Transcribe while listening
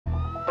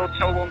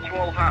Hotel 1 to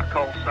all heart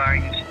call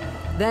signs.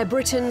 They're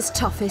Britain's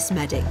toughest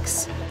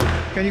medics.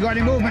 Can you got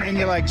any movement in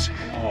your legs?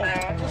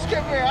 Just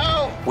get me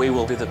out! We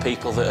will be the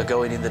people that are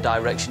going in the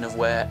direction of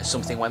where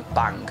something went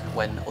bang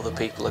when other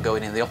people are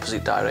going in the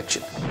opposite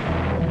direction.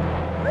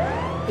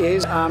 He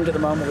is armed at the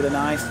moment with a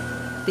knife.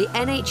 The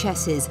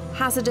NHS's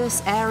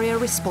Hazardous Area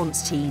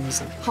Response Teams,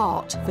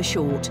 HART for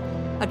short,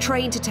 are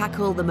trained to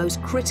tackle the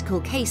most critical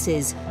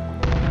cases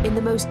in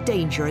the most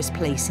dangerous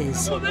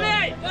places.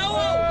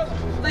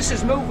 This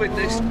is moving,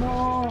 this.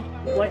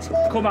 Let's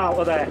come out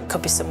of there.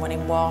 Could be someone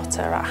in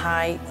water, at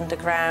height,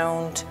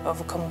 underground,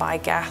 overcome by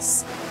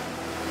gas.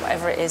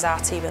 Whatever it is, our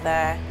team are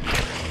there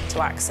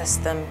to access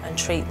them and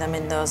treat them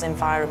in those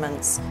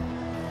environments.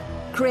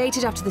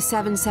 Created after the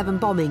 7/7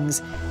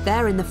 bombings,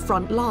 they're in the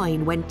front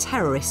line when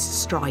terrorists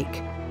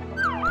strike.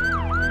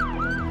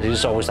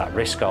 There's always that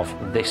risk of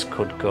this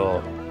could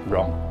go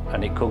wrong,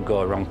 and it could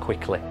go wrong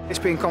quickly. It's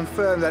been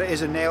confirmed that it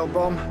is a nail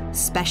bomb.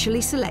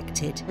 Specially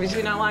selected. Is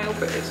it how high up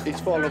it is?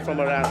 It's fallen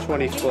from around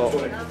 20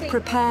 foot.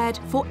 Prepared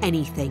for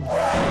anything.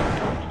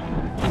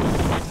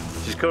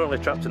 She's currently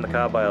trapped in the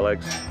car by her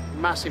legs.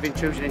 Massive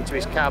intrusion into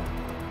his cab.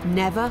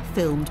 Never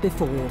filmed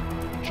before.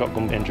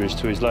 Shotgun injuries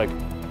to his leg.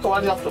 Go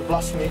on, you have to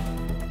blast me.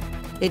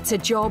 It's a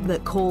job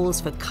that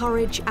calls for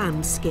courage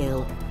and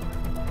skill.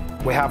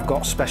 We have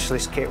got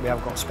specialist kit, we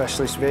have got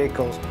specialist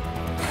vehicles.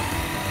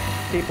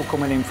 People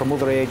coming in from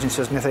other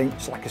agencies and they think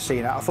it's like a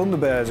scene out of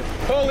Thunderbirds.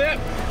 Hold it!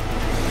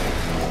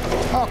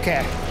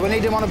 OK, we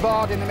need him on a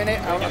board in a minute,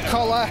 on a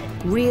collar.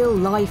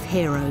 Real-life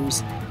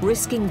heroes,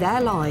 risking their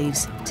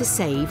lives to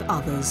save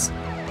others.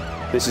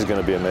 This is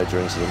going to be a major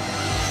incident.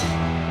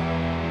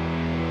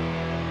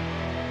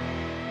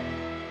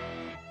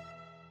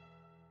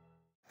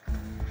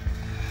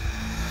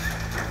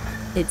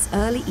 It's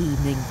early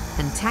evening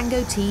and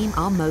Tango team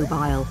are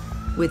mobile,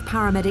 with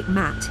paramedic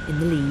Matt in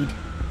the lead.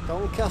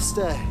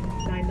 Doncaster.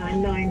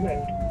 999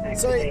 road.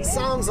 So it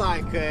sounds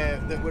like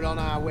that we're on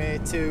our way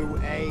to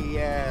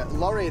a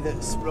lorry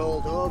that's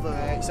rolled over.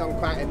 It's on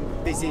quite a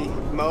busy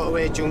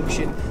motorway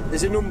junction.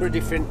 There's a number of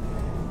different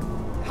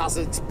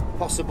hazards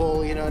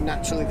possible, you know,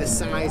 naturally the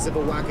size of a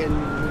wagon,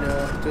 you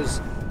know,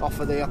 does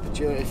offer the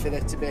opportunity for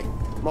there to be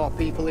more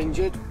people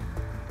injured.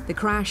 The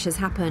crash has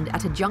happened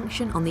at a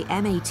junction on the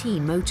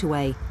M18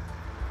 motorway.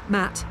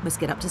 Matt must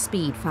get up to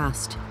speed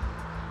fast.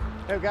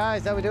 Hey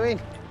guys, how we doing?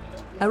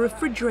 A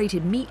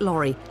refrigerated meat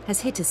lorry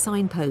has hit a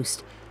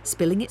signpost,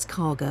 spilling its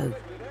cargo.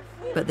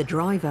 But the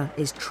driver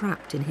is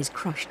trapped in his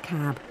crushed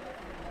cab.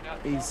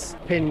 He's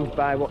pinned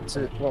by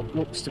what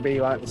looks to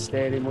be like the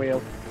steering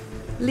wheel.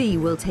 Lee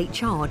will take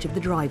charge of the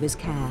driver's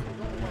care.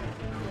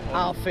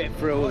 I'll fit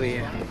through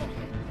here.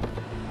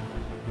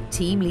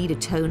 Team leader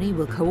Tony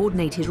will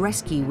coordinate his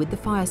rescue with the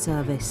fire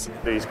service.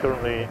 He's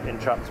currently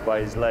entrapped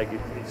by his leg.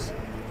 He's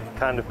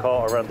kind of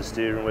caught around the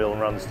steering wheel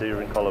and around the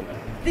steering column.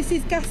 This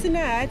is gas and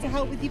air to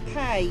help with your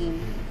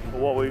pain.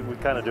 What we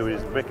kind of do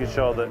is making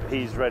sure that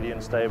he's ready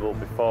and stable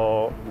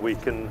before we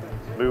can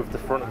move the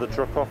front of the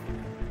truck off.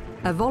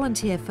 A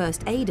volunteer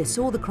first aider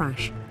saw the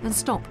crash and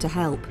stopped to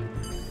help.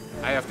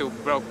 I have to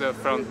break the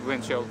front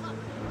windshield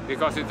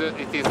because it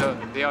is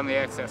the only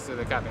access to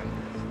the cabin.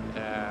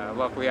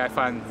 Luckily I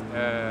found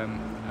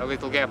a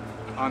little gap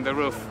on the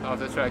roof of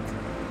the truck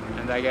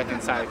and I get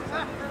inside.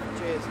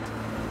 Cheers.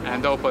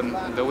 And open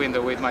the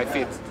window with my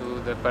feet so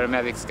the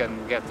paramedics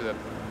can get to them.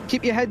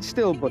 Keep your head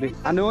still, buddy.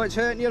 I know it's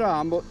hurting your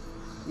arm, but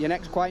your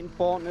neck's quite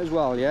important as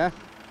well, yeah?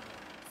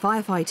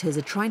 Firefighters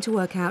are trying to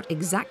work out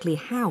exactly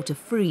how to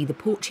free the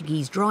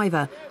Portuguese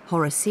driver,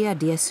 Horacia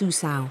de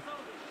Assusao.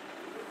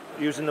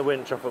 Using the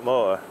winch off at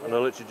motor, and they're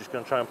literally just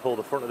going to try and pull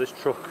the front of this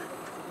truck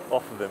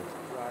off of him.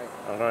 Right.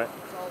 All right.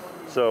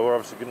 So we're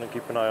obviously going to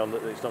keep an eye on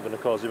that it's not going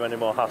to cause him any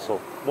more hassle.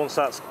 Once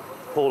that's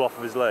pulled off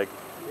of his leg,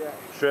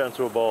 straight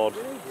onto a board,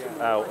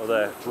 out of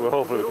there. So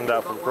hopefully we can get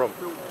out from front.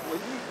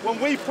 When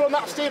we pull on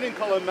that steering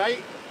column,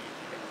 mate,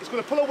 it's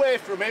going to pull away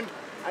from him,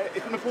 and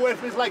it's going to pull away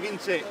from his leg,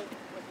 isn't it?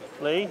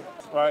 Lee,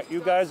 right, you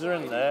guys are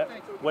in there.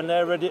 When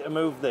they're ready to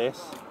move this,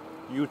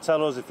 you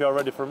tell us if you're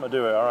ready for them to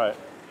do it, all right?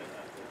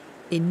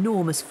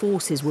 Enormous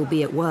forces will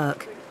be at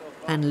work,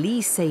 and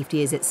Lee's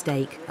safety is at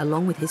stake,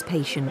 along with his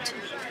patient.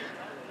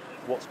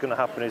 What's going to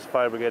happen is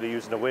fire brigade are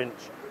using a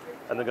winch,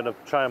 and they're going to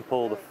try and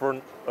pull the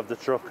front of the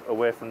truck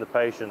away from the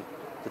patient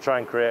to try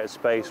and create a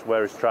space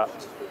where he's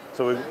trapped.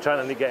 So we're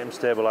trying to get him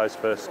stabilised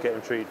first, get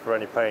him treated for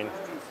any pain,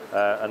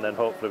 and then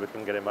hopefully we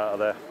can get him out of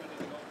there.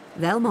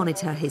 They'll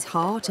monitor his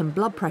heart and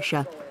blood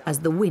pressure as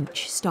the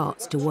winch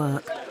starts to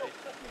work.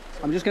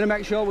 I'm just going to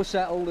make sure we're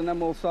settled and then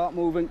we'll start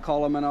moving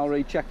column and I'll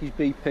recheck his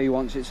BP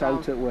once it's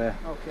out at way.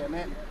 OK,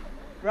 mate.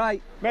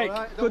 Right, mate,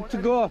 right, good to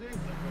go.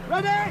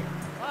 Ready?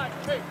 Right,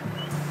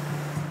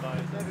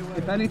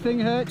 if anything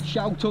hurts,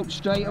 shout up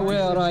straight away,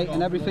 all right,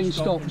 and everything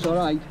stops, all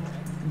right?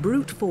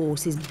 Brute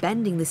force is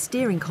bending the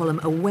steering column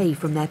away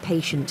from their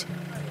patient.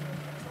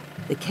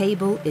 The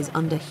cable is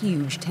under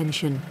huge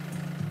tension.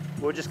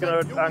 We're just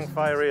going to hang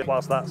fire here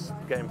whilst that's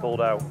getting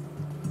pulled out.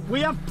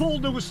 We have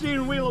pulled the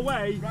steering wheel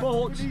away,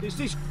 but it's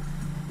this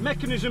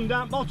mechanism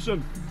down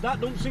bottom that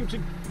don't seem to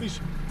be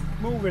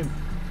moving.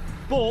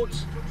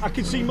 but I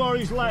can see more of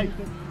his leg.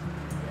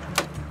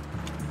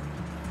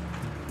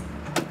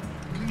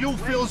 You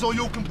feel as though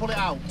you can pull it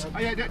out. Oh,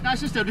 yeah,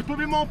 nice and steady. Put a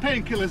bit more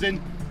painkillers in,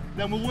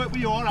 then we'll work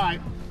with you, all right?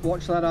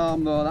 Watch that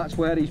arm though, that's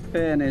where his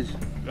pain is.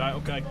 Right,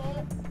 okay.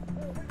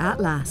 At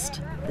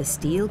last, the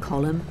steel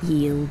column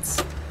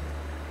yields.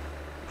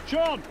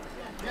 Sean!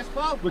 Yes,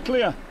 Paul? We're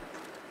clear.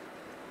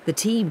 The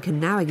team can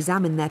now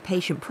examine their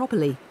patient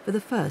properly for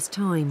the first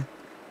time.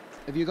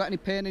 Have you got any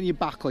pain in your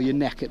back or your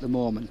neck at the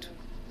moment?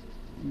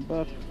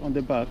 Back, on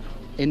the back.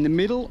 In the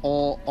middle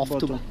or off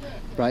bottom.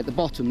 Right, the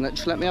bottom.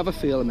 Let me have a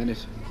feel a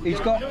minute. He's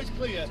got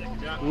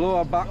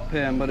lower back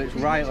pain, but it's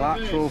right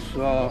lateral,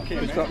 so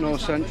he's got no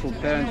central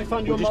pain.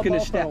 We're just going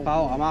to step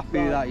out. I'm happy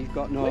that he's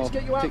got no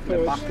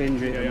particular back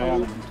injury at the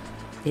moment.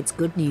 It's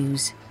good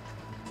news.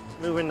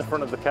 Moving the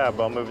front of the cab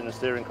while moving the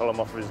steering column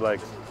off of his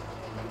legs.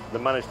 They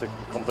managed to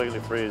completely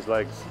free his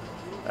legs.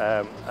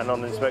 And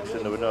on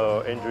inspection, there were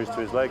no injuries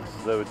to his legs.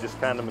 They were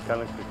just kind of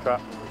mechanically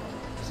trapped.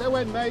 So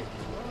when, mate?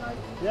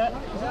 Yeah.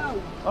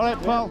 All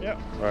right, Paul. Yeah.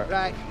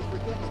 Right.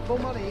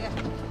 Come on here.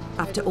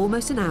 After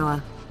almost an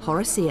hour,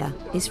 Horacia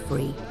is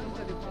free.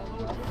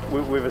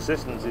 With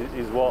assistance,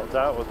 he's walked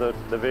out of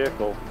the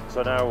vehicle.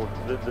 So now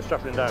they're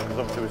strapping him down because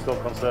obviously we're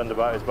still concerned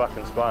about his back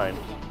and spine.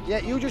 Yeah,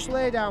 you just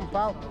lay down,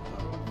 pal.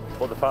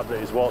 But the fact that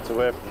he's walked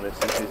away from this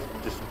is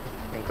just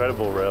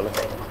incredible, really.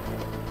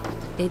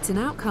 It's an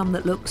outcome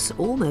that looks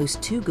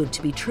almost too good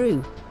to be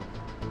true.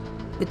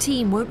 The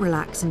team won't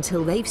relax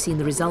until they've seen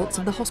the results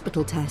of the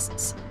hospital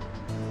tests.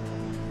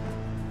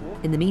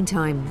 In the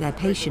meantime, their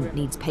patient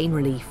needs pain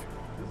relief.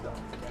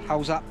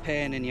 How's that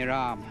pain in your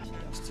arm?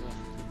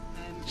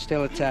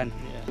 Still a 10.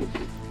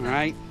 All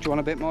right, do you want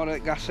a bit more of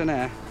that gas and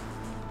air?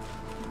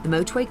 The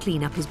motorway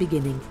cleanup is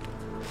beginning.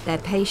 Their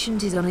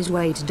patient is on his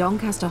way to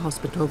Doncaster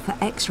Hospital for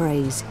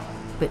x-rays,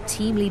 but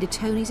team leader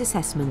Tony's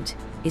assessment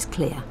is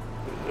clear.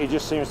 He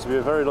just seems to be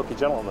a very lucky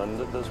gentleman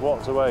that's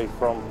walked away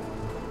from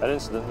an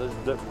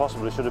incident that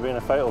possibly should have been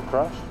a fatal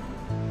crash.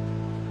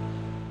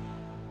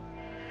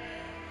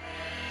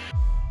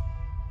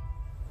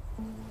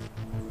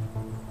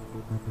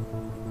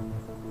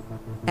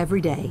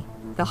 Every day,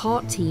 the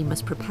Heart team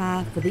must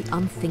prepare for the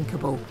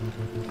unthinkable.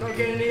 Not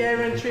getting the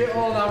air entry at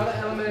all now with that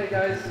helmet,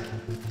 guys.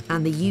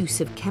 And the use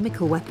of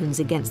chemical weapons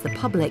against the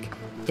public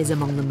is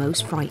among the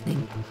most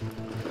frightening.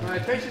 My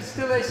patient's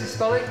still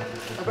asystolic.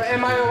 I've got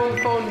MIO on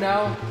the phone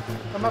now.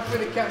 I'm up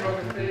with the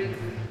camera.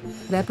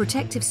 Their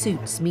protective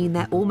suits mean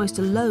they're almost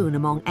alone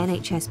among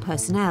NHS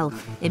personnel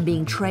in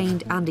being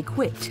trained and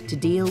equipped to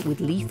deal with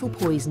lethal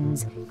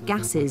poisons,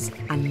 gases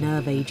and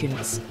nerve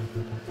agents.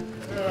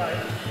 All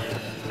right.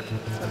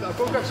 I'll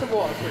go grab some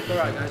water quick. All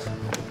right, guys.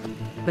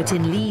 But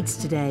in Leeds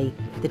today,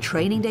 the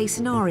training day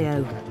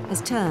scenario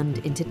has turned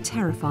into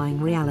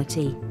terrifying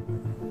reality.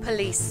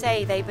 Police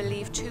say they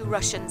believe 2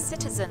 Russian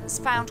citizens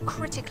found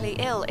critically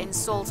ill in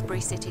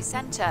Salisbury city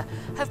centre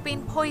have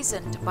been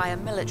poisoned by a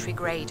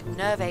military-grade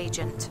nerve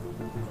agent.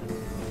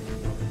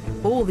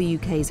 All the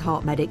UK's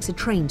heart medics are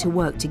trained to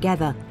work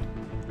together.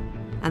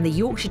 And the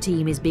Yorkshire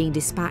team is being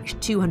dispatched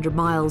 200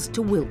 miles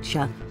to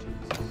Wiltshire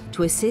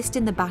to assist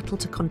in the battle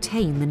to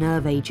contain the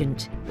nerve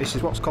agent. This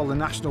is what's called the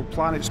national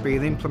plan. It's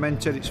being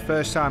implemented. It's the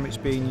first time it's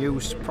being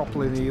used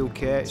properly in the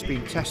UK. It's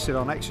been tested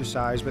on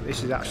exercise, but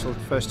this is actually the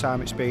first time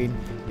it's been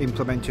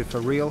implemented for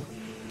real.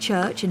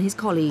 Church and his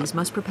colleagues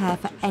must prepare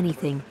for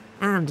anything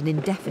and an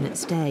indefinite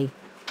stay.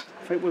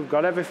 I think we've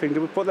got everything.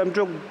 Do we put them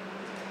drug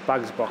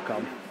bags back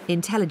on?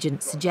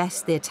 Intelligence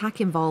suggests the attack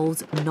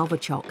involves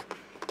Novichok,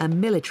 a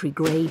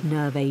military-grade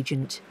nerve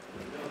agent.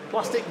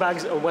 Plastic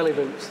bags and welly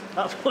boots.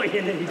 That's what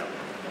you need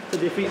to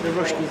defeat the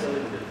Ruskies.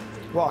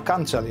 What I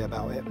can tell you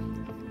about it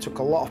took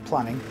a lot of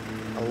planning,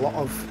 a lot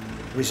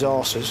of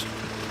resources,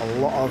 a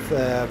lot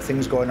of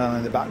things going on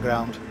in the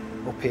background,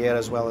 up here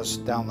as well as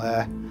down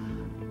there,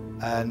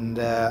 and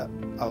a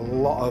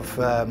lot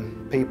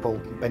of people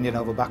bending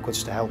over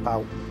backwards to help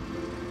out.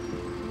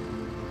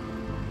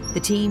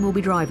 The team will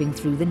be driving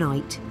through the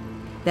night.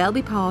 They'll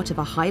be part of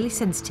a highly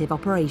sensitive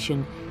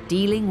operation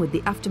dealing with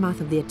the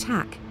aftermath of the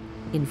attack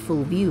in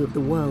full view of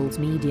the world's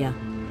media.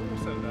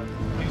 Also,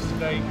 police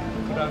today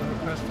put out a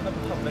request for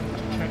the public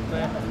to check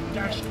their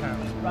dash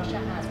cams. Russia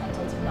has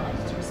until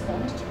tonight to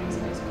respond to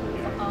Rizzo's call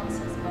for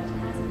answers, but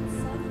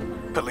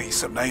has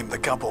Police have named the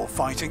couple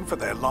fighting for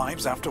their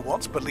lives after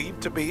what's believed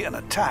to be an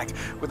attack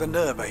with a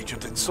nerve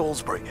agent in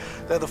Salisbury.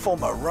 They're the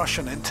former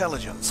Russian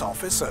intelligence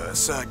officer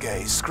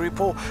Sergei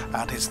Skripal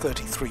and his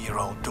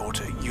 33-year-old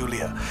daughter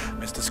Yulia.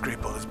 Mr.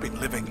 Skripal has been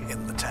living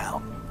in the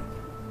town.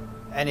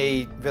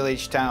 Any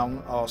village,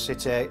 town or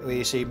city where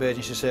you see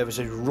emergency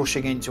services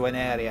rushing into an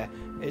area,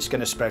 it's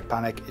going to spread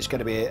panic. It's going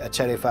to be a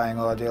terrifying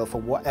ordeal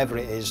for whatever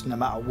it is, no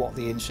matter what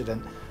the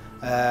incident.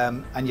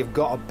 And you've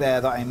got to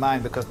bear that in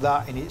mind, because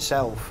that in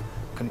itself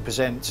can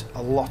present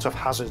a lot of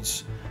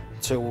hazards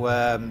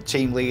to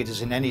team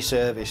leaders in any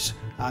service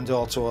and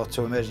also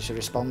to emergency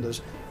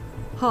responders.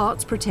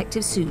 Heart's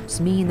protective suits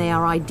mean they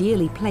are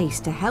ideally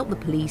placed to help the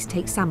police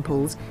take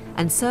samples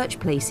and search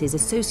places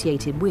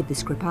associated with the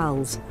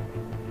Skripals.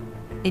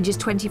 In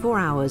just 24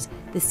 hours,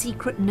 the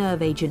secret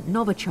nerve agent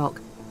Novichok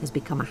has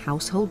become a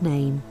household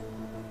name.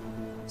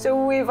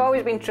 So we've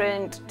always been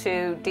trained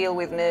to deal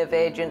with nerve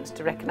agents,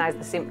 to recognise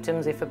the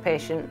symptoms if a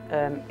patient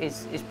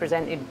is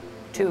presented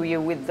to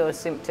you with those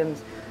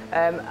symptoms.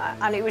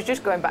 And it was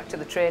just going back to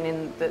the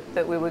training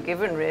that we were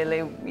given,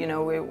 really. You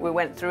know, we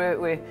went through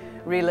it, we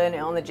relearned it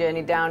on the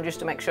journey down just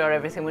to make sure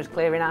everything was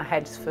clear in our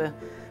heads for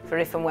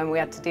if and when we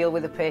had to deal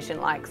with a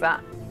patient like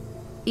that.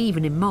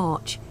 Even in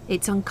March,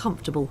 it's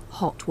uncomfortable,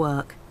 hot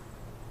work.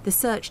 The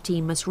search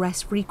team must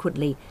rest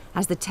frequently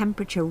as the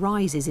temperature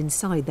rises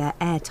inside their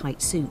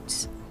airtight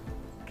suits.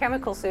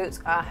 Chemical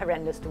suits are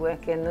horrendous to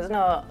work in. There's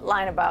no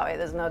lying about it,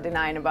 there's no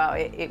denying about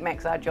it. It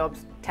makes our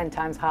jobs 10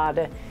 times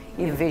harder.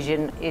 Your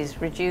vision is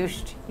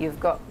reduced.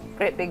 You've got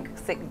great big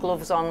thick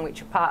gloves on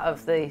which are part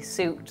of the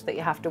suit that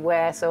you have to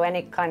wear, so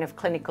any kind of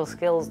clinical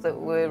skills that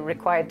we're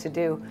required to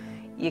do,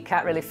 you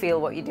can't really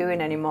feel what you're doing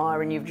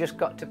anymore, and you've just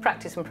got to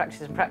practice and practice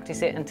and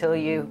practice it until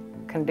you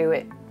can do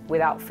it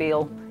without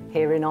feel,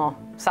 hearing or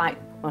sight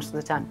most of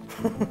the time.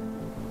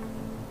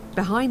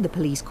 Behind the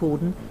police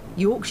cordon,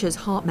 Yorkshire's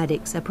heart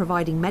medics are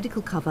providing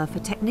medical cover for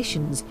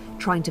technicians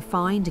trying to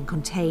find and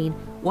contain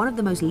one of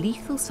the most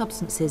lethal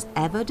substances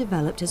ever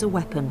developed as a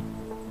weapon.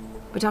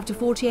 But after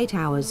 48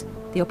 hours,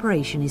 the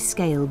operation is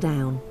scaled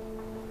down.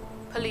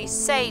 Police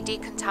say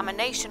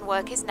decontamination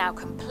work is now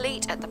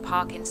complete at the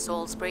park in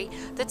Salisbury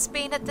that's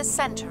been at the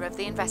centre of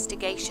the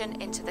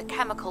investigation into the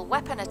chemical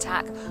weapon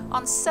attack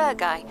on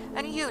Sergei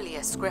and Yulia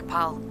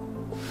Skripal.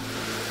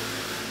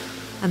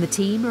 And the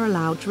team are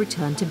allowed to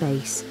return to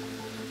base.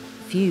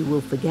 Few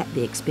will forget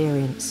the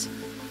experience.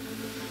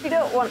 We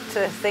don't want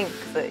to think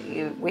that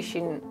you're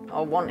wishing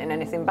or wanting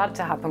anything bad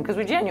to happen, because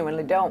we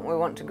genuinely don't. We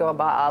want to go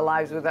about our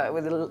lives with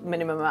a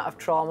minimum amount of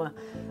trauma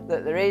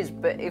that there is.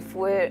 But if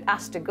we're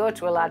asked to go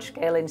to a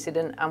large-scale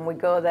incident and we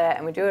go there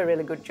and we do a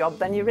really good job,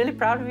 then you're really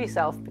proud of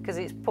yourself because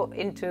it's put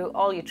into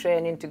all your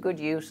training to good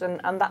use, and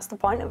that's the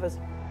point of us.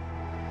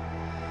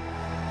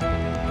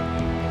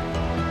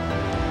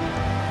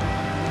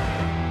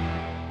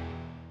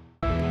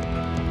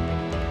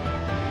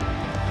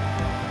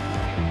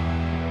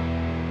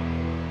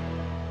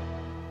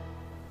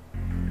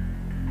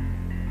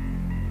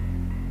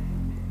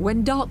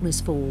 When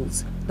darkness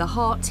falls, the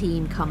heart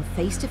team come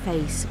face to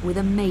face with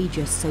a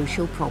major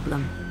social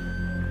problem.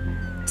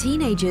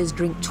 Teenagers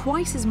drink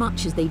twice as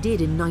much as they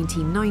did in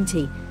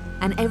 1990,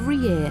 and every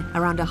year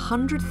around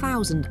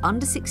 100,000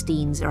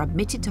 under-16s are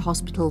admitted to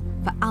hospital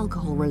for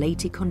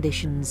alcohol-related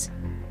conditions.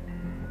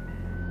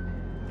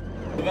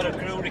 We've had a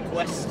crew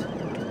request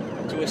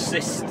to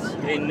assist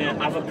in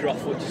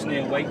Abercroft, which is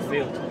near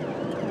Wakefield.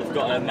 We've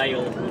got a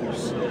male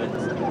who's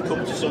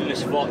come to some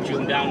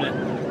misfortune down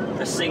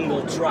a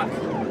single track.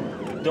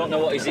 Don't know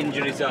what his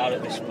injuries are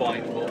at this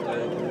point, but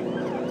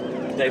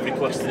they've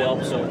requested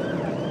help, so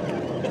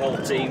the whole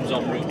team's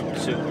en route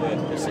to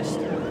assist.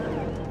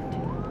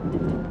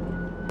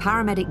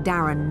 Paramedic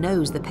Darren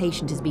knows the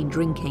patient has been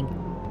drinking,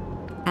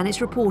 and it's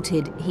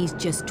reported he's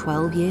just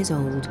 12 years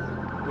old.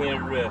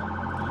 We're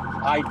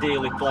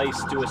ideally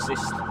placed to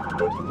assist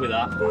with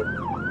that,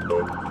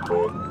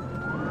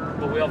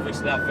 but we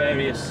obviously have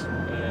various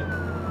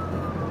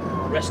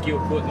rescue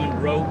equipment,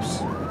 ropes,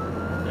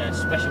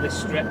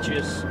 specialist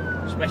stretchers,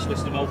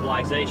 specialist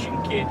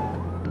immobilisation kit.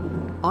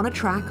 On a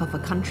track off a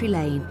country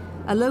lane,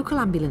 a local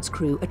ambulance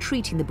crew are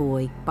treating the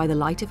boy by the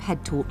light of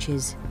head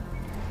torches.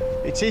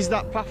 It is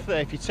that path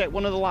there. If you take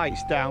one of the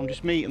lights down,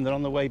 just meet them. They're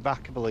on the way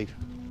back, I believe.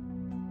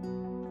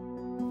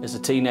 As a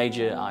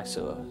teenager, I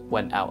sort of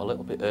went out a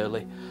little bit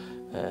early.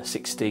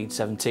 16,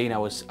 17, I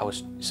was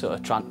sort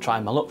of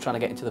trying my luck, trying to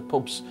get into the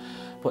pubs.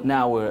 But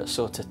now we're at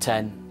sort of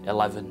 10,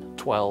 11,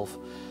 12,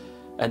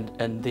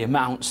 and the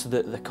amounts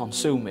that they're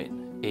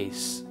consuming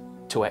is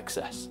to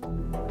excess.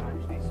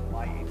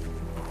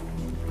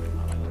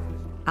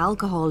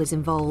 Alcohol is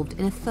involved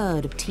in a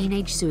third of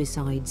teenage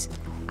suicides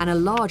and a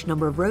large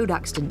number of road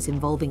accidents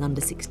involving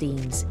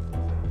under-16s.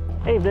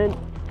 Evening.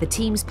 The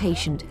team's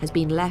patient has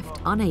been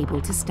left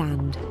unable to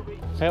stand.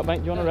 Hey up, mate,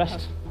 do you want a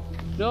rest?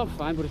 No, I'm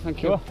fine, buddy,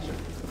 thank you. Sure.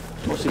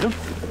 What's he done?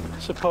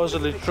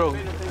 Supposedly drunk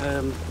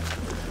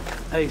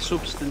a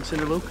substance in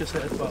a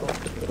Lucasade bottle.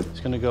 It's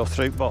going to go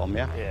through bottom,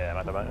 yeah? Yeah,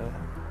 right about it.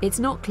 It's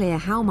not clear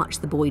how much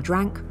the boy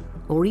drank,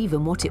 or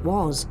even what it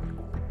was.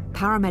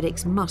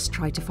 Paramedics must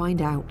try to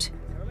find out.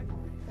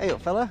 Hey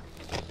up, fella.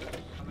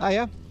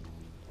 Hiya.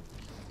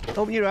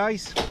 Open your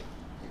eyes.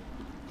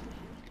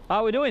 How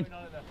are we doing?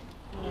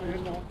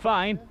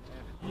 Fine.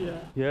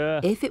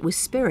 Yeah. If it was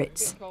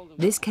spirits,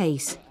 this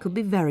case could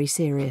be very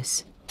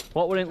serious.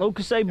 What were in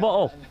Lucasade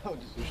bottle?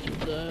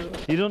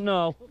 You don't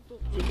know?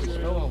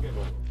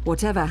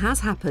 Whatever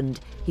has happened,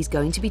 he's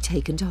going to be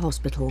taken to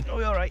hospital.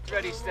 Oh, all right.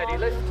 Ready, steady,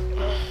 lift.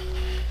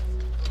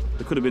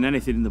 There could have been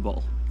anything in the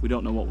bottle. We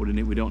don't know what was in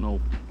it. We don't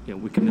know. You know,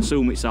 we can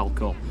assume it's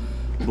alcohol,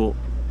 but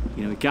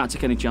you know, we can't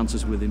take any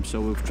chances with him. So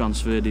we've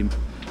transferred him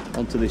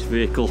onto this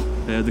vehicle.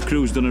 The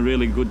crew's done a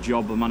really good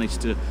job and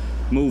managed to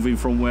move him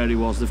from where he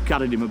was. They've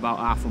carried him about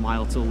half a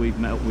mile till we've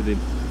met up with him,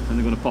 and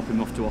they're going to pop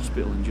him off to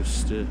hospital and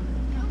just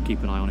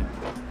keep an eye on him.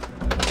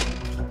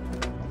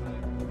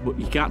 But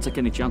you can't take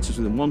any chances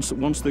with them.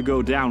 Once they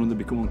go down and they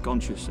become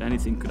unconscious,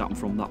 anything could happen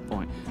from that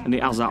point. And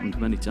it has happened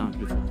many times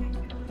before.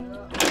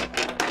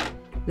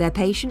 Their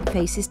patient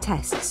faces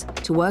tests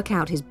to work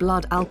out his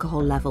blood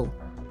alcohol level.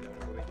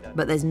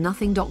 But there's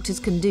nothing doctors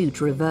can do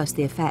to reverse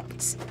the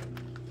effects.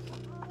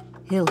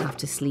 He'll have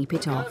to sleep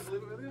it off.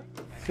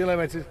 See you later,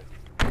 matey.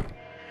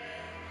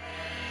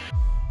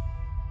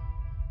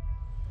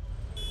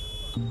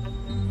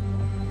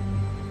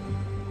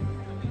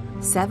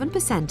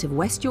 7% of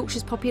West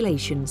Yorkshire's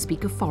population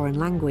speak a foreign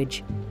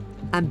language,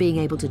 and being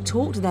able to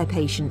talk to their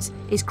patients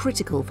is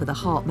critical for the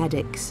heart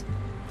medics.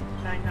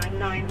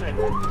 999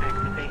 road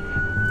activated.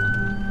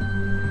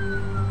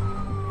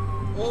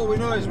 All we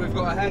know is we've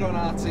got a head-on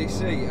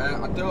RTC.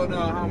 I don't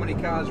know how many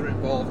cars are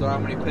involved or how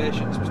many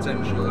patients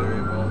potentially are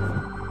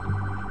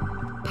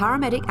involved.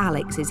 Paramedic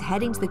Alex is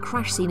heading to the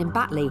crash scene in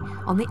Batley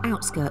on the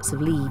outskirts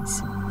of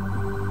Leeds.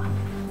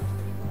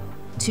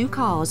 Two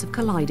cars have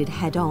collided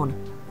head-on.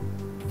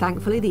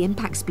 Thankfully, the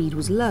impact speed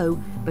was low,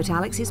 but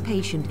Alex's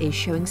patient is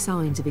showing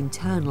signs of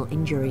internal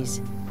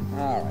injuries.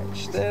 All right,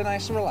 stay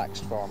nice and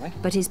relaxed for me.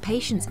 But his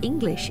patient's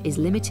English is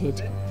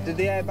limited. Did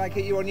the airbag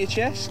hit you on your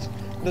chest?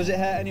 Does it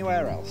hurt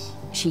anywhere else?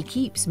 She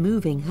keeps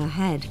moving her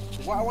head.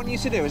 What I want you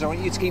to do is I want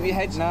you to keep your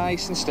head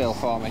nice and still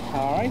for me,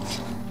 all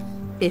right?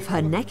 If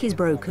her neck is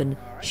broken,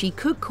 she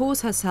could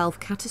cause herself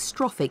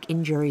catastrophic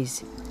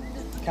injuries.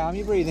 Calm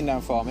your breathing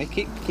down for me.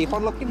 Keep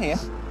on looking here.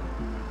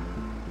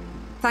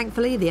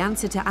 Thankfully, the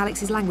answer to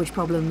Alex's language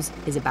problems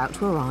is about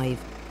to arrive,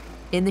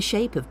 in the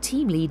shape of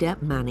team leader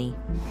Manny.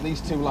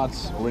 These two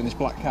lads were in this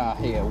black car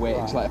here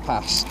waiting to let her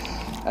pass,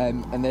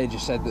 and they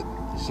just said that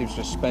it seems to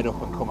have sped up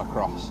and come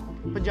across.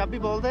 Punjabi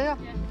बोलते हैं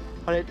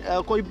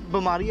और कोई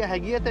बीमारी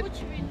हैगी है ते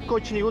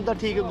कुछ नहीं होता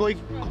ठीक है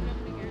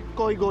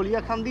कोई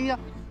गोलियां खांदी है.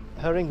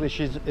 Her English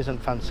isn't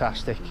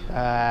fantastic,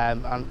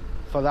 and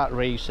for that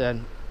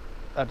reason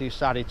I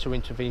decided to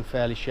intervene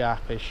fairly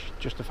sharpish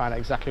just to find out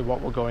exactly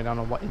what were going on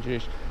and what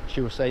injuries she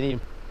was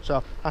saying.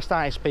 So I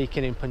started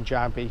speaking in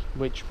Punjabi,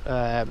 which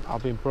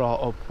I've been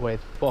brought up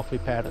with. Both my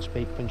parents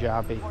speak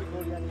Punjabi.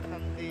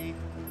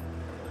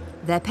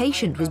 Their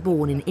patient was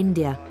born in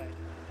India.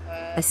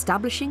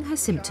 Establishing her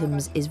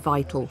symptoms is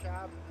vital,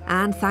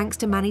 and thanks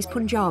to Manny's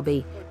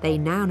Punjabi, they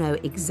now know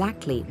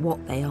exactly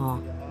what they are.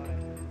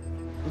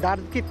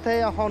 दर्द किथे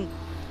है हुन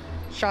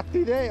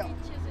छाती दे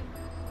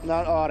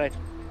not all right.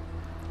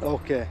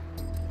 Okay.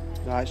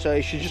 Right, so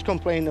she's just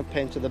complaining of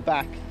pain to the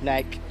back,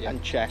 neck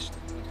and chest,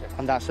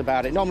 and that's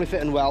about it. Normally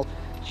fitting well.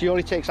 She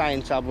only takes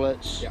iron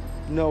tablets.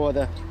 No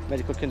other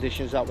medical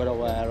conditions that we're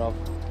aware of.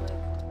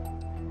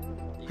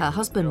 Her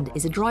husband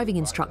is a driving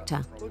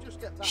instructor.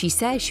 She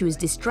says she was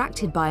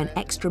distracted by an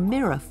extra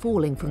mirror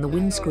falling from the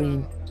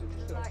windscreen.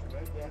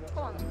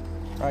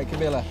 Right,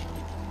 Camilla,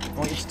 I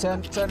want you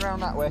to turn around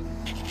that way.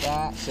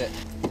 That's it.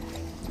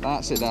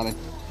 That's it, darling.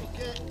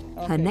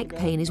 Her neck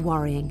pain is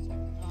worrying.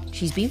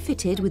 She's been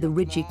fitted with a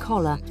rigid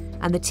collar,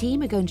 and the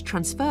team are going to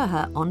transfer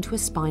her onto a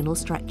spinal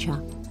stretcher.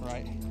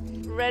 Right.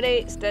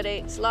 Ready,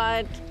 steady,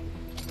 slide.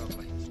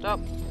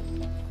 Stop.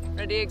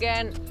 Ready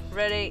again.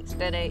 Ready,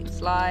 steady,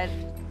 slide.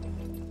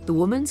 The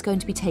woman's going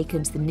to be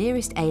taken to the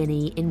nearest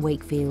A&E in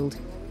Wakefield.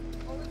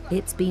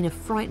 It's been a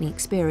frightening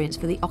experience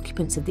for the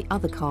occupants of the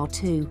other car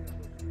too.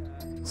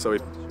 So we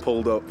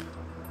pulled up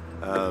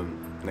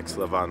next to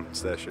the van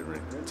stationary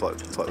to let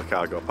the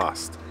car go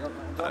past,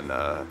 and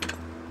the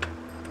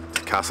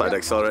car started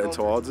accelerating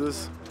towards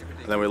us,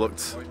 and then we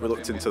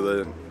looked into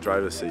the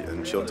driver's seat,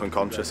 and she looked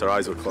unconscious. Her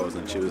eyes were closed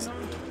and she was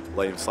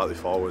laying slightly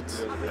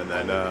forwards, and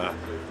then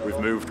we've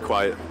moved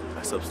quite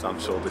a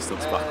substantial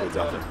distance backwards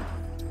after.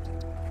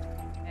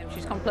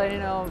 She's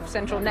complaining of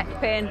central neck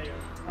pain.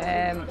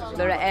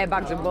 Their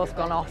airbags have both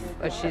gone off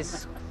as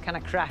she's kind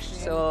of crashed,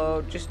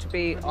 so just to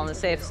be on the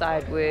safe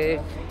side, we're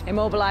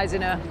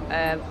immobilising her,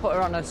 put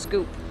her on a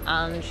scoop,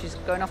 and she's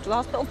going off to the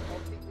hospital.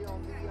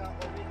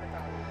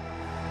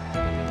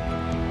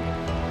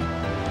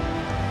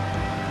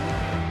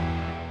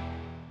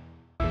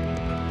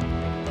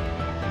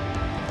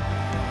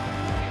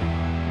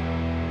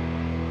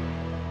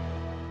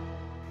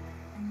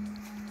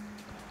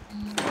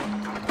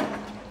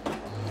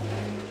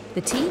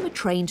 The team are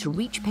trained to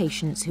reach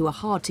patients who are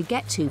hard to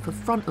get to for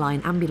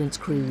frontline ambulance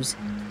crews.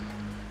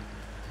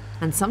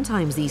 And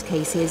sometimes these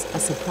cases are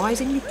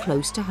surprisingly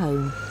close to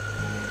home.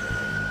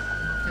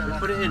 We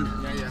put it in.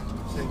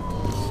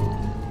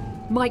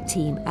 Mike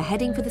team are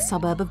heading for the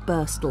suburb of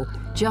Birstall,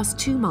 just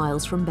 2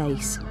 miles from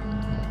base.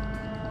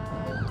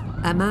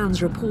 A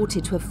man's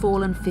reported to have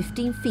fallen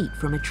 15 feet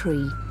from a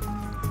tree.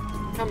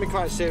 It can be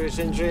quite a serious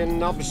injury,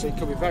 and obviously it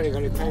could be very,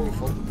 very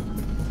painful.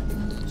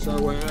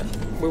 So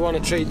we want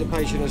to treat the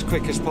patient as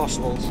quick as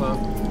possible, so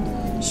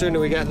the sooner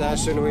we get there, the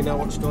sooner we know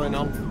what's going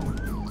on.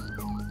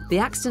 The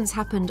accidents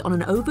happened on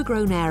an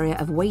overgrown area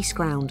of waste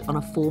ground on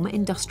a former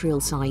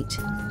industrial site.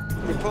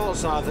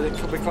 Reports are that it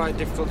could be quite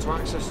difficult to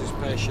access this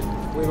patient.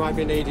 We might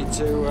be needed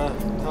to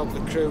help the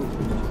crew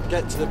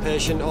get to the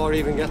patient, or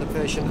even get the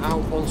patient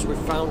out once we've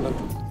found them.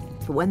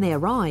 But when they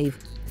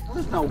arrive,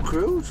 there's no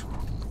crews.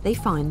 They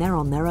find they're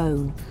on their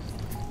own.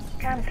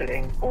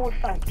 Cancelling all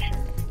functions.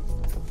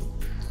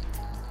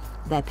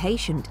 Their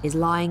patient is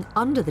lying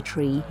under the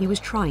tree he was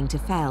trying to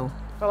fell.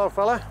 Hello,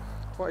 fella.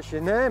 What's your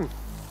name?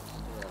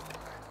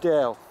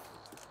 Dale.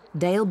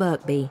 Dale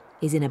Birkby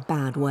is in a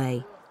bad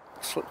way.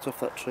 Slipped off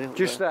that tree.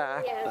 Just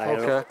there? Yeah.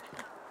 Okay.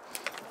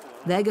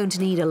 They're going to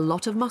need a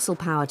lot of muscle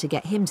power to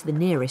get him to the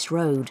nearest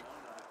road.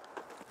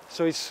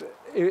 So he's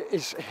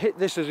hit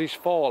this as he's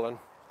fallen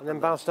and then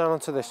bounced down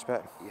onto this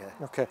bit?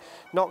 Yeah. Okay.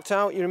 Knocked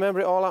out, you remember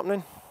it all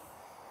happening?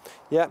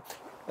 Yeah.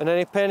 And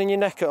any pain in your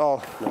neck at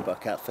all? No, but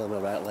I can't feel my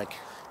right leg.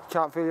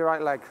 Can't feel your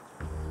right leg?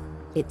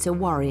 It's a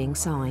worrying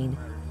sign.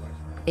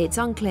 It's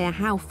unclear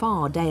how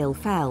far Dale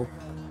fell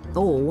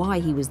or why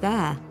he was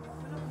there.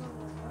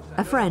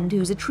 A friend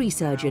who's a tree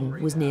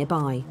surgeon was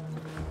nearby.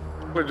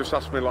 He just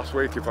asked me last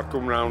week if I'd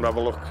come round, have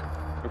a look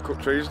and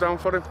cut trees down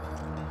for him.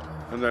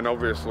 And then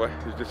obviously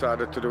he's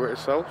decided to do it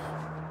himself.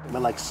 My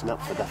leg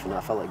snapped for definite.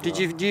 I felt like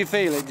Do you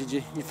feel it, did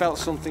you? You felt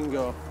something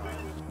go?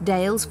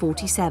 Dale's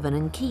 47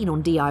 and keen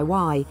on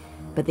DIY,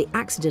 but the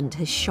accident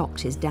has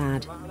shocked his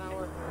dad.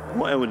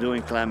 What I was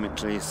doing climbing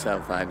trees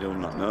south, I do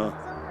not know.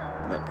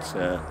 But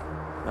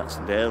that's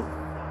Dale.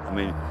 I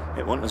mean,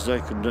 it wasn't as though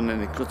he could have done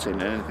any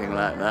cutting or anything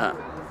like that.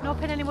 No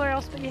pain anywhere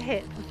else but your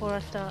hip before I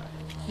start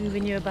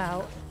moving you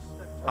about?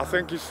 I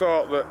think he's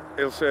thought that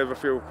he'll save a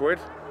few quid.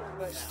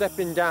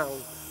 Stepping down,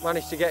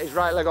 managed to get his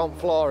right leg on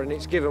floor and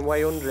it's given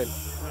way under him.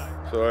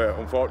 So yeah,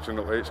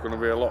 unfortunately it's going to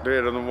be a lot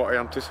dearer than what he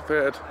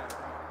anticipated.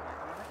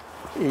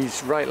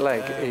 His right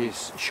leg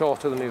is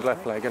shorter than his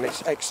left leg and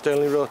it's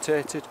externally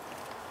rotated.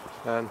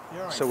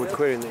 So we're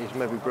querying that he's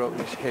maybe broken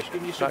his hip.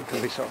 That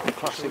can be sort of a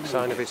classic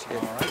sign of his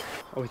hip.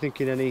 Are we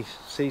thinking any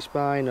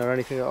C-spine or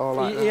anything at all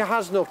like that? He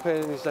has no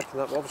pain in his neck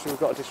and that, but obviously we've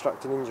got a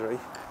distracting injury.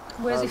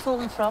 Where's he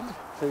fallen from?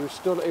 So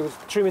he was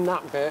trimming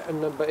that bit,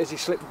 and then, but as he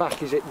slipped back,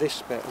 he's hit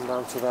this bit and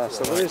down to there.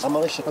 So there is. I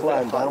managed to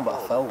climb down, but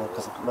I fell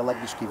because my leg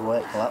just gave away,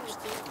 it collapsed.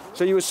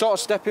 So you were sort of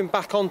stepping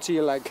back onto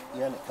your leg?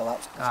 Yeah, and it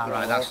collapsed. Ah,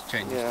 right, that's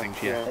changes things,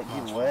 yeah. It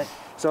gave away.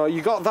 So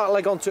you got that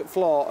leg onto the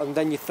floor, and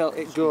then you felt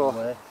it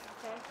go.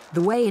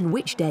 The way in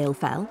which Dale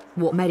fell,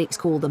 what medics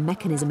call the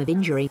mechanism of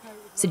injury,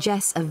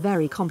 suggests a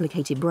very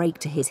complicated break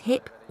to his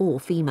hip or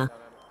femur.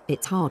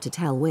 It's hard to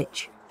tell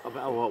which. I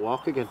better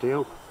walk again,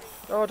 Dale.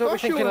 Oh, don't be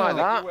thinking like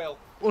that.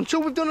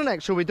 Until we've done an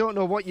X-ray, we don't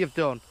know what you've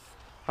done,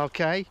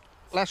 OK?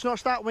 Let's not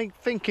start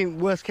thinking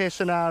worst-case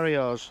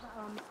scenarios.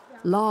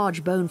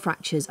 Large bone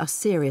fractures are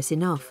serious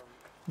enough.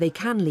 They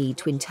can lead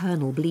to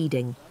internal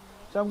bleeding.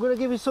 So I'm going to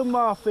give you some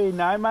morphine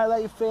now. It might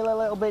let you feel a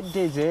little bit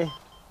dizzy.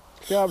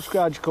 Sharp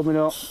scratch coming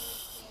up.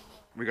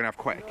 We're going to have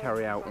quite a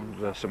carry out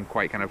under some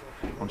quite kind of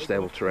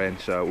unstable terrain,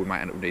 so we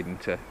might end up needing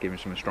to give him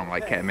something strong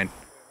like ketamine.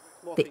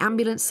 The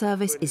ambulance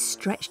service is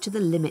stretched to the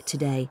limit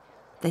today.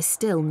 There's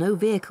still no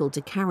vehicle to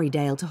carry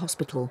Dale to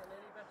hospital.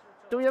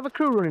 Do we have a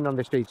crew running on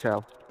this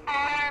detail?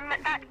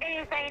 That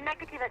is a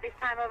negative at this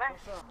time, over.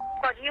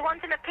 But you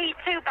want a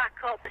P2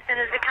 backup as soon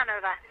as we can,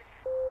 over.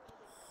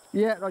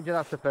 Yeah, Roger,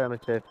 that's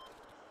affirmative.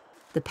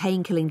 The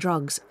pain-killing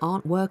drugs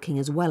aren't working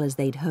as well as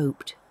they'd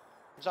hoped.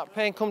 Has that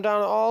pain come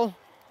down at all?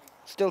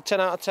 Still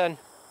 10 out of 10.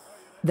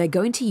 They're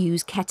going to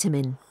use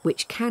ketamine,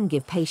 which can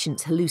give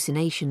patients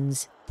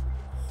hallucinations.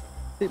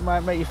 It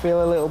might make you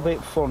feel a little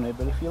bit funny,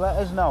 but if you let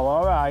us know,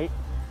 all right?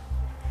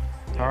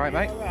 All right,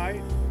 mate. All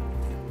right.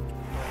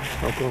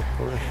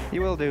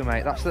 You will do,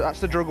 mate. That's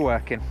the drug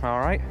working, all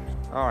right?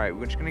 All right,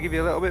 we're just going to give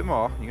you a little bit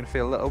more. You're going to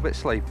feel a little bit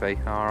sleepy,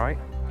 all right?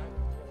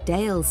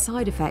 Dale's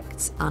side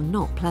effects are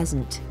not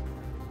pleasant.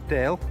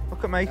 Dale,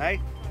 look at me.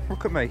 Hey.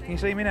 Look at me. Can you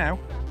see me now?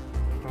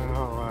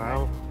 Oh,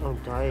 wow.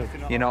 I'm dying.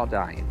 You're not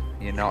dying.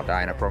 You're not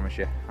dying, I promise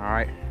you, all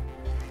right?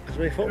 Has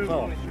my foot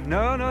fallen?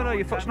 No,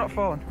 your foot's not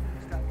fallen.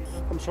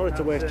 I'm sorry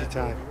to waste your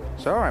time.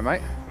 It's all right,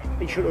 mate.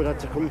 You shouldn't have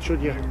had to come,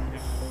 should you?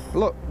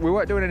 Look, we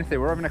weren't doing anything.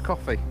 We're having a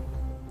coffee.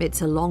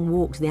 It's a long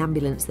walk to the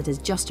ambulance that has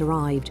just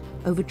arrived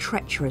over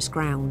treacherous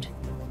ground.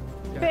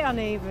 A bit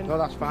uneven. No,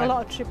 that's fine. A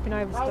lot of tripping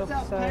over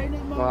stuff, so...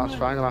 Well, that's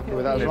fine. I'm happy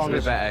with that. As long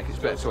as it's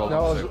better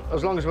to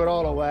as long as we're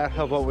all aware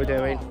of what we're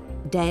doing.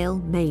 Dale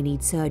may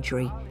need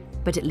surgery,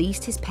 but at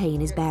least his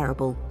pain is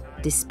bearable,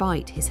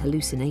 despite his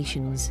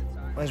hallucinations.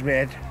 Where's my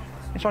head?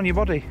 It's on your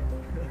body.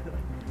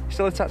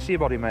 Still attached to your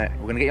body, mate.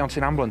 We're going to get you onto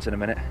an ambulance in a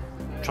minute.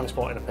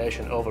 Transporting a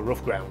patient over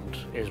rough ground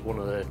is one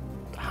of the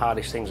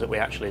hardest things that we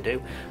actually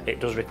do. It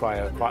does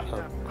require quite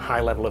a high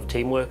level of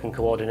teamwork and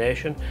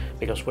coordination,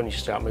 because when you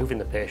start moving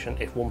the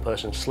patient, if one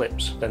person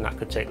slips, then that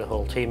could take the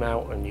whole team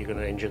out and you're going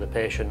to injure the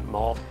patient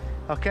more.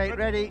 OK,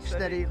 ready,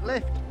 steady,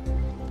 lift.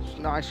 It's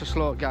nice and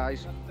slow,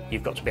 guys.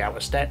 You've got to be out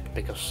of step,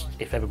 because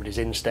if everybody's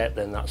in step,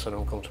 then that's an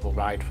uncomfortable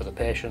ride for the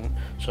patient.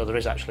 So there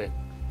is actually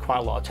quite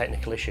a lot of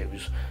technical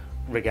issues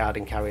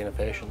regarding carrying a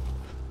patient.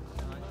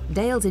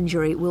 Dale's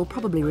injury will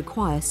probably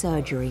require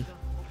surgery.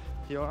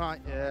 You all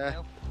right?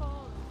 Yeah.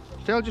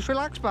 Still, just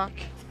relax back.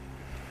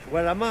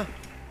 Where am I? I'm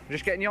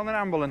just getting you on an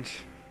ambulance.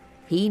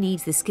 He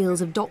needs the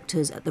skills of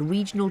doctors at the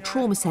Regional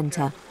Trauma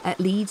Centre at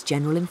Leeds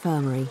General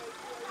Infirmary.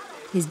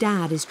 His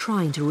dad is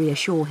trying to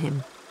reassure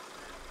him.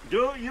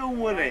 Don't you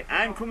worry,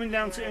 I'm coming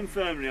down to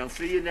infirmary, I'll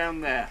see you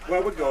down there.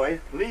 Where we're going?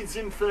 Leeds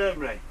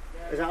Infirmary.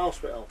 Is that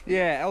hospital?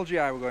 Yeah,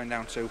 LGI we're going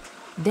down to.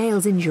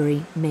 Dale's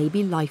injury may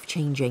be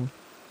life-changing.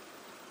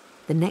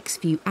 The next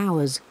few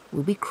hours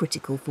will be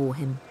critical for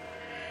him.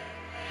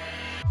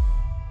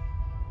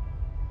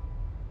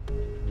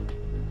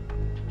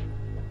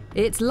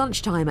 It's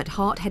lunchtime at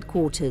Heart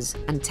headquarters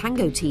and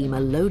Tango team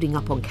are loading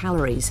up on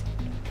calories.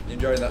 You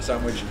enjoying that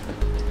sandwich?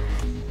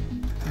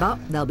 But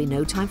there'll be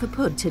no time for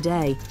pud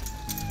today.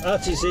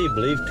 RTC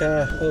believe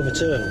car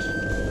overturned,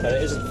 and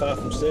it isn't far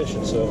from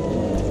station, so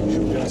we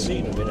should be on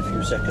scene within a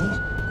few seconds.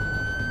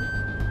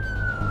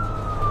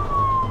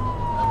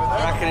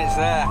 I reckon it's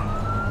there.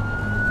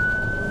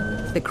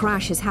 The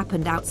crash has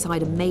happened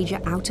outside a major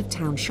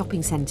out-of-town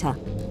shopping centre.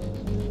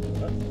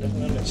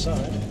 Nothing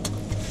inside.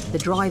 The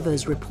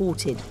driver's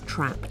reported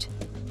trapped.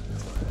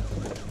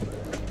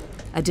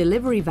 A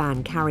delivery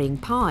van carrying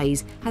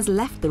pies has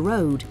left the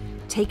road,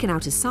 taken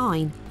out a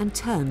sign and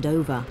turned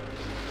over.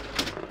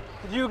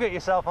 Did you get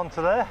yourself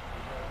onto there?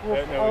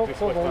 No, we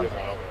just left on.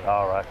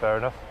 All right, fair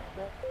enough.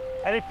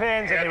 Any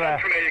pains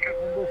anywhere?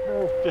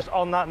 Just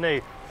on that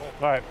knee.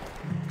 Right.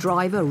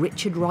 Driver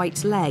Richard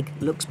Wright's leg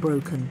looks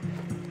broken.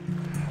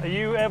 Are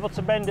you able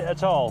to bend it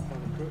at all?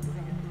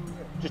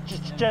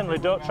 Just gently,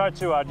 don't try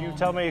too hard. You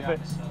tell me if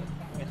it's...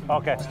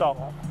 Okay,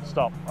 stop.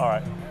 Stop. All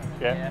right.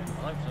 Yeah.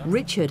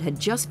 Richard had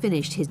just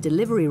finished his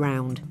delivery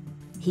round.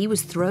 He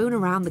was thrown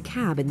around the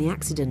cab in the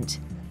accident.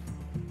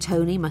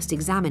 Tony must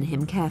examine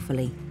him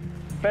carefully.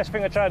 Best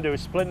thing I try and do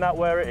is splint that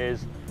where it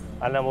is,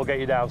 and then we'll get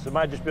you down. So it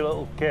might just be a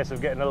little case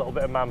of getting a little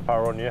bit of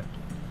manpower on you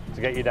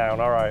to get you down,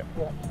 all right?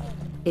 Yeah.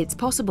 It's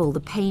possible the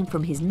pain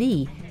from his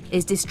knee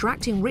is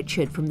distracting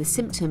Richard from the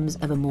symptoms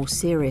of a more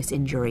serious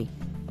injury.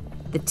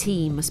 The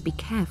team must be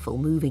careful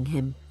moving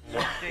him.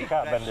 You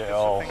can't bend it at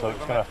all, so it's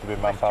going to have to be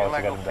manpower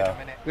to get him down.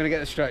 We're going to get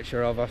the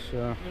stretcher of us,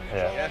 so...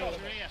 Yeah.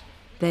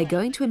 They're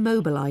going to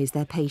immobilise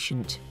their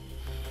patient.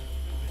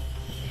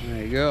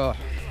 There you go.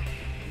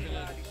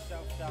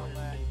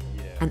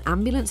 An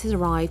ambulance has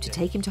arrived to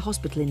take him to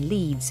hospital in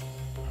Leeds.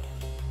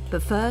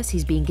 But first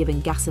he's being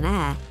given gas and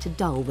air to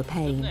dull the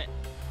pain.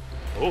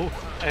 Oh,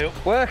 hey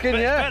up. Working, yeah?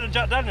 It's better than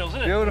Jack Daniels,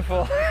 isn't it?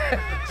 Beautiful.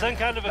 Same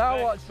kind of Now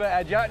effect. what's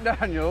better, Jack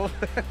Daniels?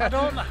 I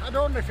don't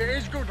know if it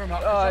is good or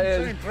not. Oh,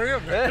 I'm seeing three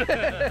of it.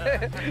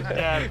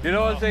 Yeah. You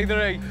don't want to take the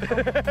ring?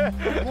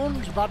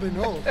 One's bad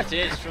enough. It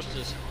is, trust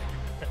us.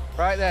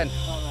 Right then.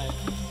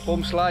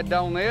 Bum slide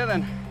down there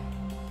then.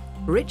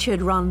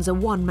 Richard runs a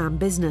one-man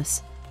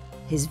business.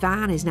 His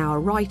van is now a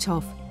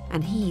write-off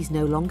and he's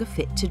no longer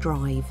fit to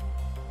drive.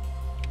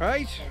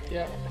 Right?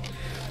 Yeah.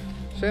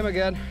 Same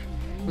again.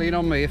 Lean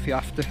on me if you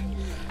have to.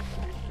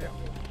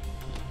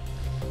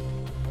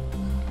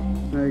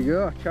 There you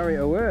go, carry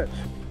it away.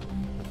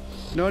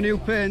 No new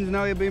pins,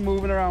 now you'll be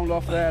moving around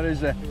off there, is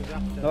there?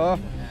 Oh,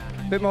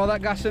 bit more of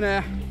that gas in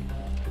there.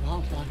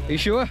 Are you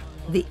sure?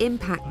 The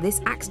impact this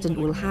accident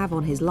will have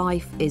on his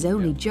life is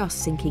only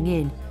just sinking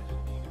in,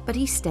 but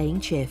he's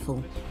staying cheerful.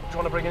 Do you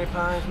want to bring any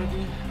pies with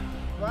you?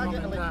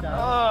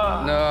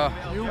 No.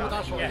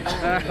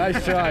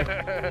 Nice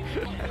try.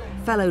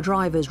 Fellow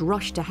drivers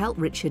rushed to help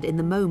Richard in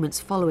the moments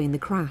following the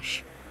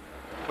crash.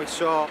 We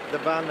saw the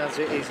van as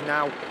it is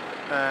now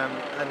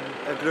and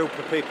a group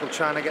of people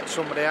trying to get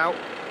somebody out.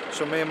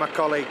 So me and my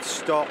colleagues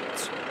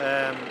stopped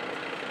and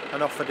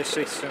offered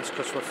assistance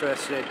because we're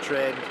first aid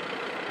trained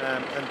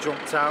and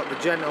jumped out. The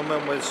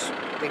gentleman was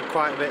in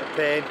quite a bit of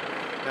pain,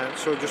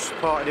 so we just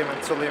supported him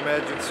until the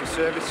emergency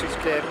services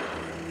came.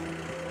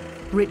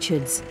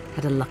 Richards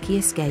had a lucky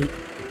escape.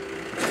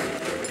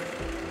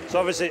 So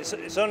obviously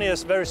it's only a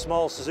very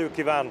small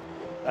Suzuki van.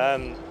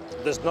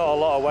 There's not a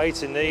lot of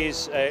weight in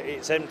these.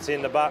 It's empty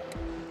in the back.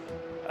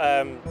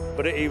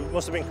 But he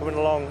must have been coming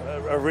along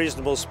at a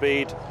reasonable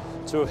speed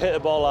to have hit a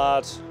ball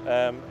hard,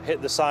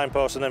 hit the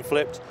signpost and then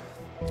flipped.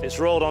 It's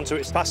rolled onto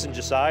its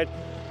passenger side,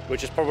 which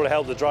has probably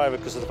helped the driver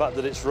because of the fact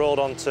that it's rolled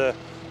onto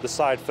the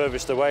side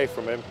furthest away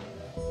from him.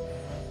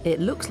 It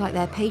looks like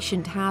their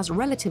patient has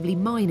relatively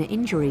minor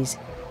injuries,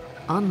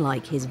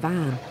 unlike his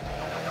van.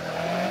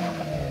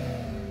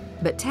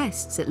 But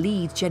tests at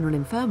Leeds General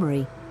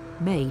Infirmary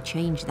may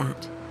change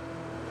that.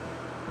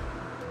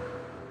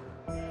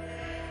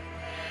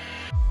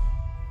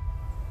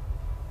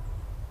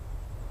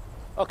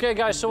 Okay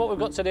guys, so what we've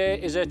got today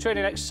is a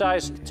training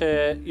exercise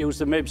to use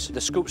the MIBs,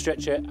 the scoop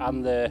stretcher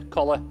and the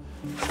collar.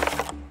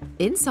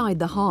 Inside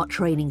the Heart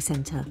Training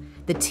Centre,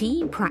 the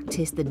team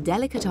practiced the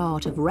delicate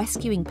art of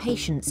rescuing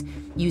patients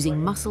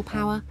using muscle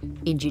power,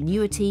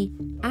 ingenuity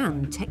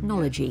and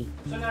technology.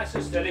 So nice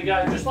and steady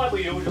guys, just like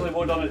we usually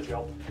would on a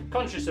job.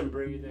 Conscious and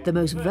breathing. The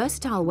most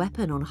versatile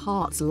weapon on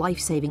Heart's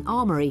life-saving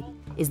armoury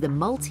is the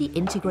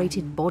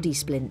multi-integrated body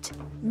splint,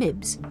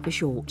 MIBs for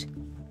short.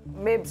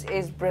 MIBs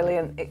is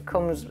brilliant. It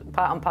comes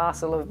part and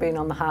parcel of being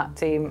on the Heart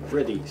team.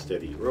 Ready,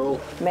 steady,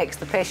 roll. Makes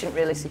the patient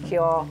really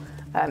secure.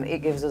 It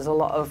gives us a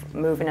lot of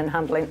moving and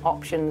handling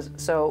options,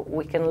 so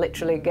we can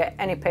literally get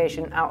any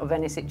patient out of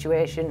any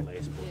situation.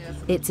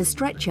 It's a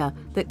stretcher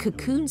that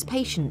cocoons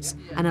patients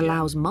and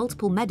allows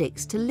multiple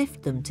medics to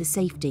lift them to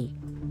safety.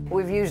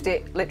 We've used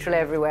it literally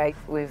everywhere.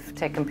 We've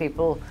taken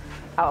people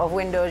out of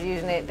windows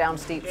using it, down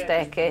steep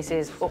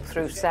staircases, up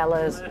through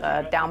cellars,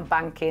 down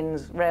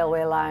bankings,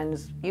 railway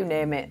lines, you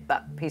name it,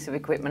 that piece of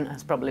equipment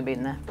has probably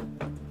been there.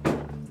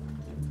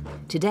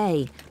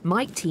 Today,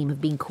 Mike team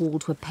have been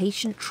called to a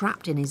patient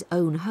trapped in his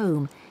own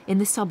home in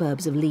the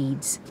suburbs of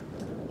Leeds.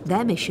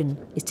 Their mission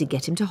is to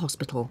get him to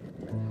hospital.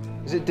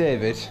 Is it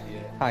David?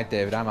 Hi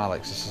David, I'm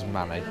Alex, this is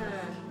Manny.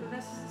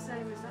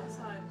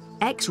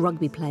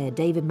 Ex-rugby player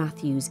David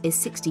Matthews is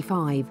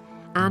 65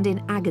 and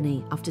in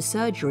agony after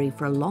surgery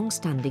for a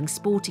long-standing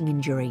sporting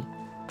injury.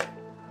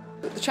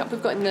 The chap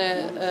we've got in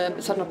there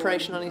has had an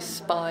operation on his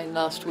spine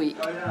last week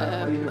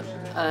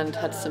and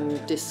had some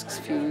discs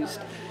fused.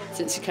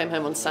 Since he came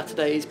home on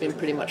Saturday, he's been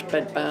pretty much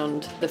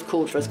bedbound. They've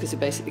called for us because he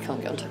basically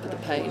can't get on top of the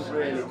pain.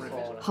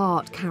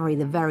 Heart carry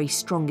the very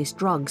strongest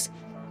drugs,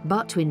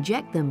 but to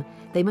inject them,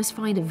 they must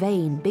find a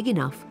vein big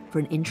enough for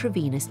an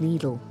intravenous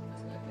needle.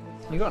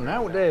 You got an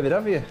out, David,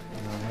 have you?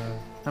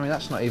 I mean,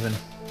 that's not even...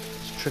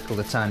 It's trickled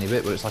a tiny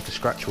bit, but it's like a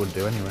scratch would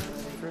do anyway.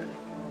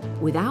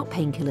 Without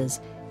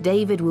painkillers,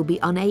 David will be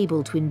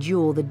unable to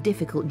endure the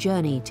difficult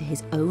journey to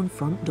his own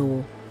front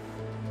door.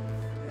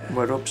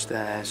 We're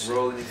upstairs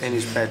in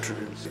his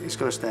bedroom. He's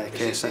got a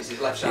staircase.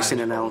 It's in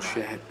an L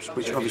shape,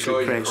 which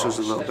obviously creates us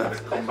a little bit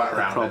of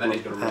a problem.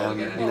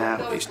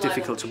 Now it's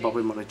difficult to bob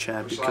him on a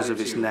chair because of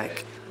his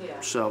neck.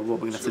 So what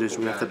we're going to have to do is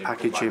we have to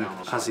package him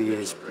as he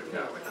is,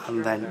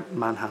 and then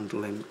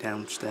manhandle him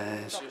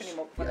downstairs.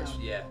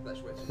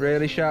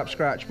 Really sharp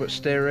scratch, but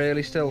stay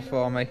really still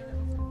for me.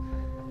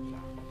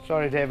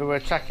 Sorry, David, we're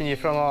attacking you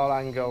from all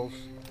angles.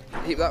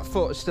 Keep that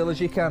foot as still as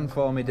you can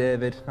for me,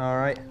 David, all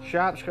right?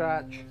 Sharp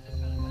scratch.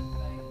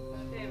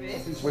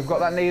 We've got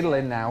that needle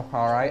in now,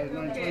 all right?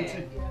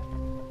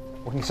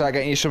 We can start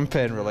getting you some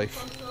pain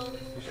relief.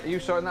 Are you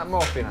sorting that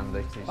morphine,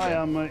 Andy? I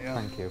am, mate, yeah.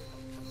 Thank you.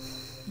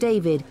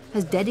 David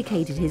has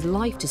dedicated his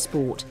life to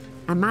sport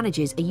and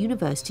manages a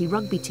university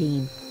rugby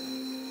team.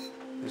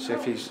 As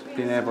if he's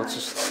been able to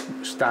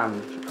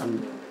stand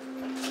and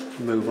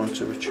move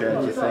onto a chair,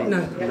 do you think?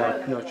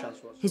 No chance.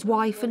 His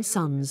wife and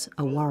sons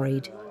are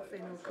worried.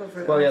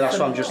 Well, yeah, that's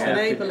what I'm just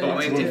thinking. I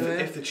mean,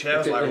 if the chair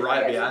was like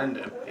right behind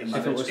him,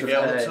 if it was he'd be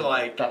able to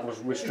like... that was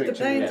restricted. If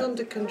the pain's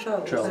under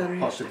control, then...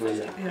 Possibly,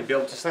 yeah. He'd be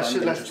able to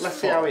stand Let's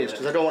see how he is,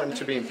 because I don't want him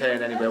to be in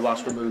pain anyway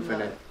whilst we're moving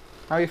him.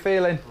 How are you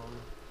feeling?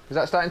 Is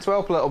that starting to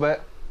help a little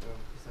bit?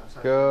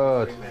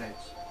 Good.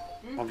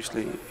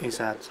 Obviously, he's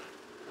had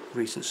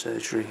recent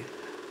surgery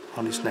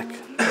on his neck,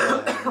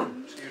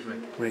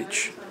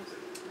 which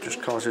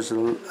just causes a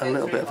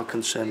little bit of a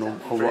concern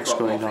on what's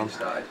going on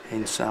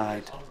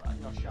inside.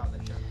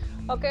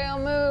 OK, I'll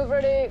move,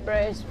 ready,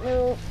 brace,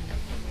 move.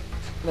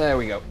 There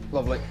we go,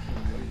 lovely.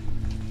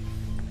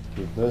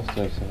 Good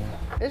birthday,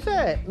 sir. Is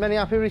it? Many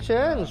happy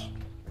returns.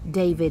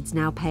 David's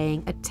now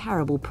paying a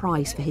terrible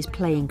price for his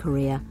playing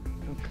career.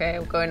 OK,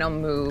 we're going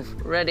on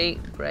move. Ready,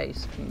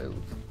 brace, move.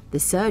 The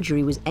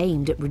surgery was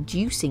aimed at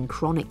reducing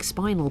chronic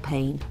spinal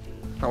pain.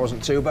 That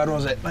wasn't too bad,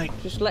 was it, mate?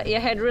 Just let your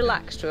head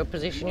relax to a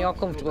position you're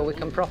comfortable. We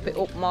can prop it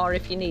up more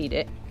if you need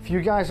it. If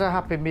you guys are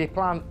happy, my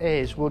plan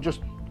is we'll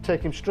just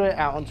take him straight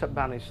out onto the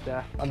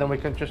banister and then we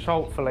can just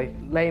hopefully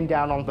lay him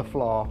down on the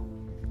floor.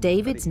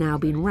 David's now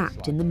been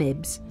wrapped in the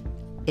Mibs.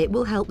 It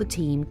will help the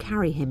team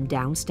carry him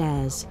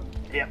downstairs.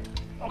 Yep.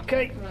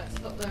 OK. Right,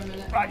 stop there a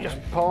minute. Right, just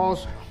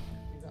pause.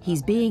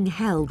 He's being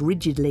held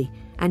rigidly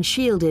and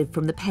shielded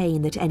from the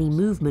pain that any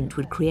movement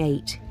would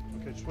create.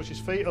 Okay, just watch his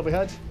feet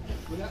overhead.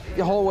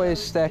 Your hallways,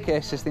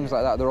 staircases, things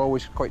like that, they're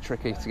always quite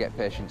tricky to get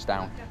patients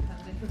down.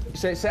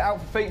 So set out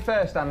for feet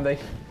first, Andy.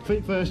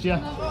 Feet first, yeah.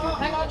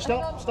 Hang on,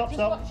 Stop.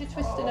 You're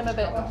twisting him a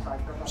bit.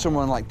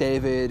 Someone like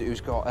David,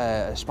 who's got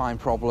a spine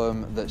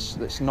problem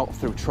that's not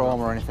through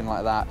trauma or anything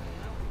like that,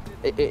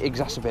 it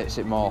exacerbates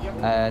it more.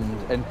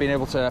 And being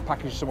able to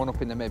package someone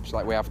up in the Mibs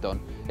like we have done,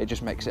 it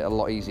just makes it a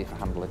lot easier for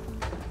handling.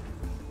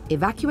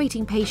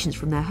 Evacuating patients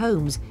from their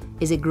homes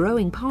is a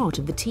growing part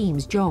of the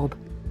team's job.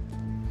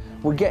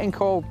 We're getting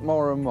called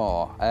more and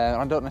more, and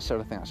I don't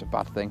necessarily think that's a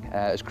bad thing.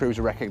 As crews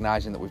are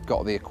recognising that we've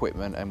got the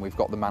equipment and we've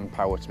got the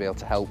manpower to be able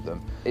to help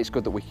them, it's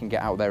good that we can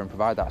get out there and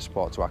provide that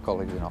support to our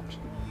colleagues in ops.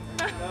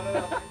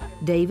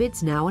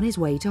 David's now on his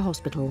way to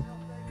hospital.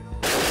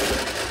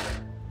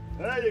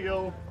 There you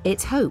go.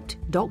 It's hoped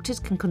doctors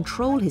can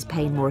control his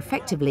pain more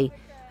effectively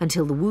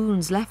until the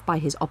wounds left by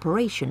his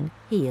operation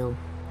heal.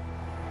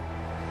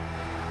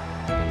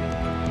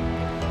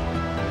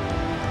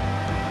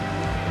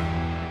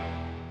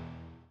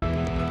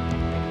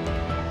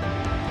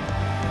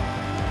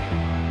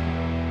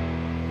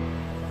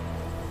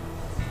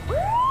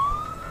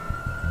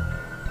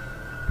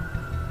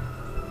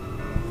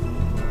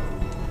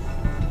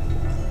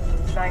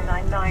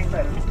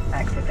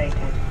 Activated.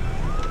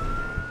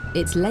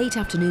 It's late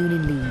afternoon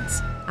in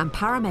Leeds, and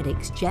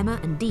paramedics Gemma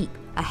and Deep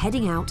are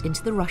heading out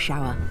into the rush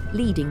hour,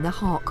 leading the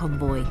heart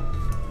convoy.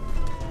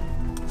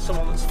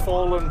 Someone that's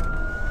fallen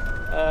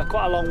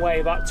quite a long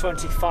way, about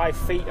 25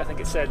 feet, I think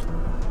it said,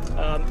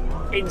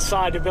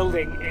 inside a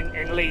building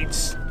in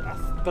Leeds.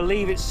 I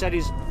believe it said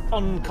he's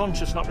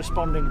unconscious, not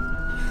responding.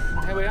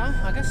 Here we are,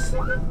 I guess.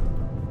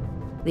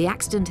 The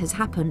accident has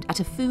happened at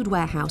a food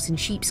warehouse in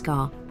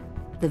Sheepscar.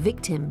 The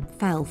victim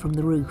fell from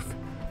the roof.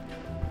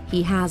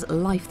 He has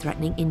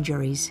life-threatening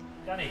injuries.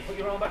 Danny, put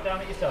your arm back down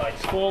at your side.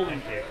 It's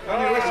falling.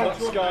 Danny, listen,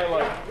 that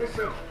skylight.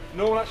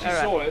 No one actually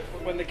saw it,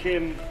 but when they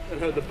came and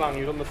heard the bang,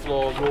 he was on the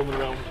floor, rolling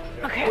around.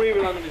 Okay. We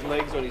were landing his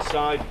legs on his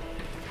side.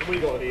 We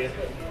got here.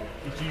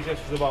 Jesus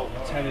was about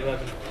 10,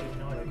 11.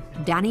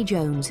 Danny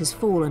Jones has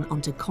fallen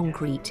onto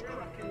concrete.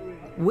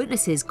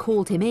 Witnesses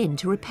called him in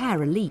to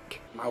repair a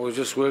leak. I was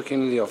just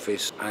working in the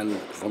office, and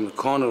from the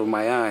corner of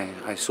my eye,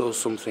 I saw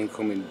something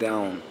coming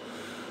down,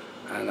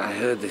 and I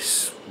heard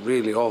this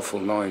really awful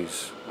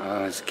noise.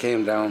 And as it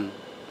came down,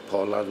 the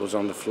poor lad was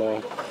on the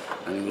floor,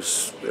 and he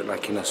was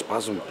like in a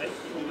spasm.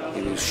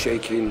 He was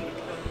shaking,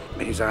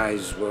 his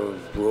eyes were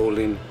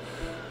rolling,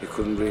 he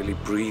couldn't really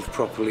breathe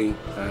properly,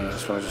 and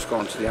that's when I just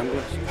got onto the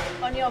ambulance.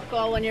 On your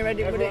call when you're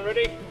ready, buddy. Everyone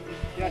ready?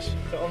 Yes.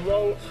 So on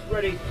roll.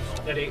 Ready.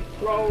 Ready.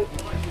 Roll.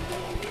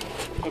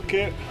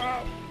 Okay.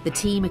 The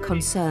team are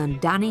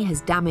concerned Danny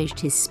has damaged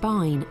his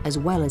spine as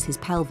well as his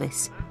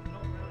pelvis.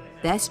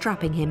 They're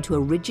strapping him to a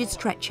rigid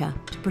stretcher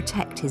to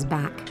protect his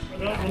back.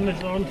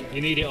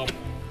 You need it on.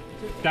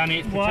 Danny,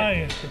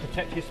 it's to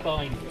protect your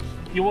spine.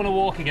 You want to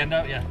walk again,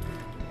 don't you?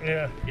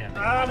 Yeah. Yeah.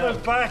 My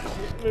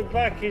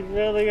back is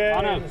really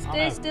hurting. I know.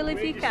 Stay still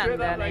if you can,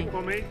 Danny.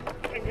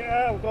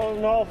 I've got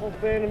an awful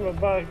pain in my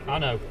back. I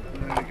know.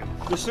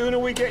 The sooner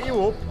we get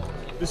you up,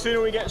 the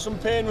sooner we get some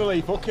pain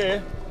relief,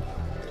 okay?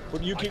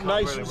 But you keep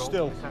nice and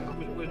still.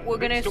 We're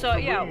going to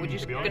sort you out. We're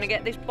just going to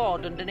get this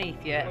board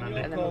underneath you, and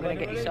then we're going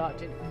to get you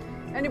sorted.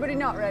 Anybody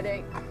not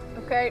ready?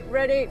 Okay,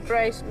 ready,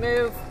 brace,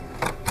 move.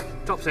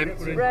 Tops in.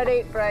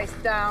 Ready, brace,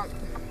 down.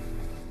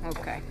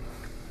 Okay.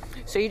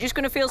 So you're just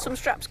going to feel some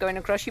straps going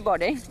across your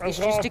body. It's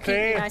just to keep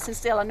you nice and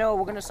still. I know,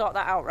 we're going to sort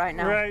that out right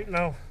now. Right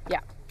now.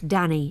 Yeah.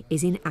 Danny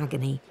is in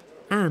agony,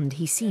 and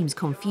he seems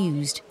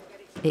confused.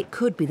 It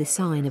could be the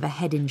sign of a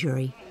head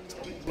injury.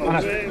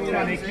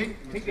 Danny,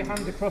 keep your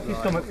hands across your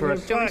stomach for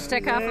us. Do you want me to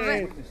take half of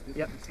it?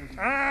 Yep.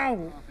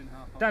 Ow!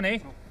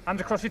 Danny,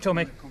 hands across your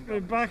tummy. My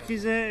back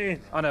is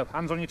hurting. I know,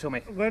 hands on your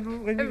tummy.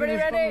 Everybody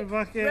ready?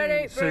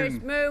 Ready,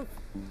 brace, move.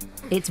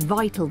 It's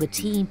vital the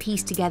team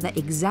piece together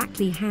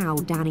exactly how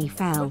Danny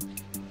fell.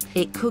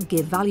 It could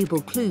give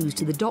valuable clues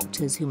to the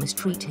doctors who must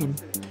treat him.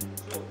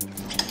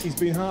 He's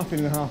been half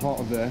in and half out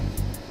of there.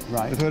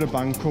 Right. They've heard a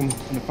bang come and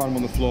they found him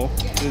on the floor.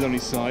 He's on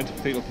his side,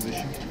 fetal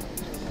position.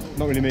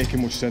 Not really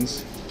making much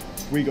sense.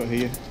 We got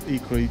here,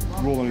 equally,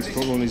 roll on his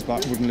foot, roll on his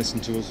back, wouldn't listen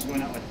to us.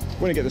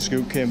 When he got the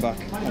scoop, came back,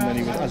 and then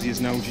he was, as he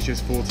is now,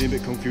 just 40, a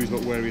bit confused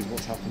about where he is,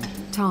 what's happened.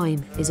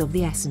 Time is of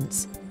the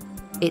essence.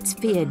 It's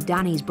feared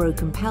Danny's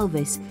broken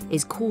pelvis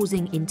is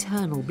causing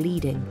internal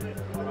bleeding.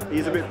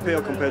 He's a bit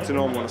pale compared to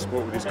normal when I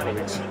spoke with his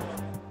colleagues.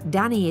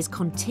 Danny is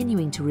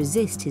continuing to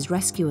resist his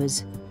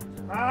rescuers.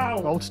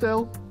 Ow! Hold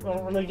still. I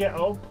don't want to get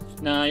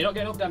up. No, you're not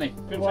getting up, Danny.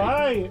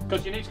 Why?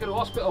 Because you need to go to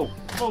hospital.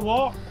 For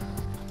what?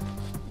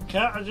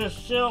 Can't I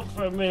just sit up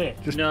for a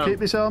minute? Just keep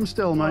this arm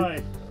still,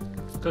 mate.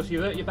 Because you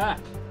hurt your back.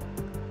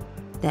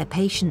 Their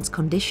patient's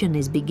condition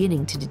is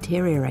beginning to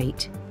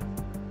deteriorate.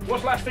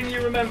 What's the last thing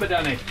you remember,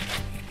 Danny?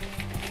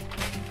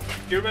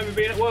 Do you remember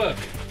being at work?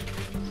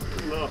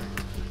 No.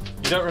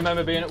 You don't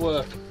remember being at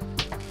work? Do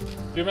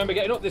you remember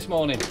getting up this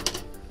morning?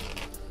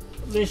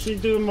 This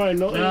is doing my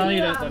nut. No, you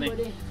don't,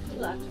 Danny.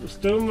 It's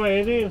doing my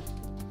head in.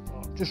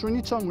 Just run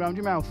your tongue round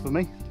your mouth for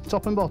me,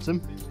 top and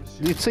bottom.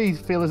 Your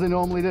teeth feel as they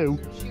normally do.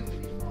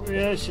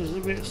 Yeah, she's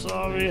a bit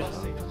sorry.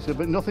 So,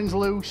 but nothing's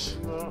loose.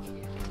 No.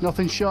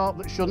 Nothing sharp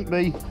that shouldn't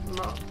be.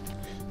 No.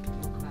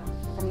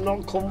 I'm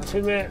not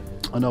comfy, mate.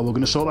 I know, we're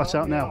going to sort that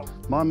out now.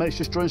 My mate's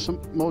just drawing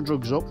some more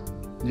drugs up.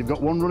 You've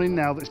got one running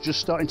now that's just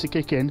starting to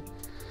kick in.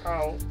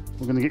 Ow.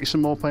 We're going to get you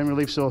some more pain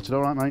relief sorted,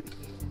 all right, mate?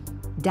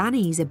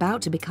 Danny's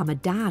about to become a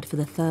dad for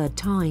the third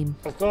time.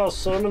 I've got a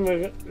son,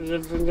 is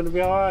everything going to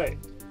be all right?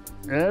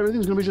 Yeah,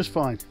 everything's going to be just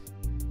fine.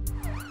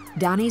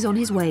 Danny's on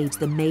his way to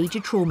the major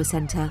trauma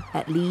centre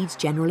at Leeds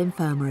General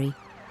Infirmary.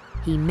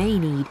 He may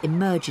need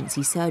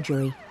emergency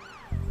surgery.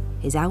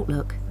 His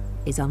outlook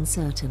is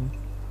uncertain.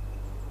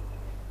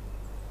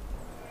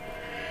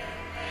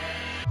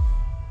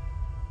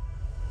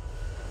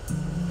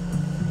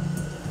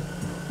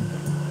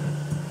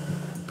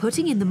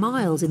 Putting in the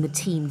miles in the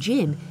team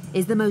gym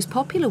is the most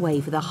popular way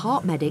for the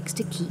heart medics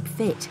to keep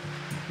fit.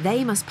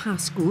 They must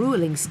pass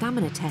gruelling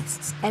stamina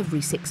tests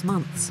every 6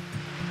 months.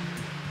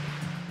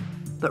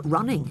 But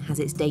running has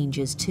its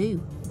dangers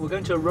too. We're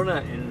going to a runner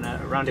in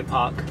Rounded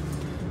Park.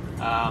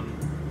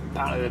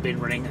 Apparently they've been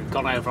running and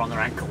gone over on their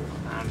ankle,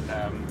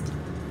 and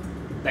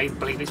they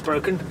believe it's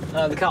broken.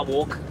 They can't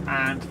walk,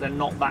 and they're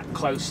not that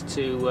close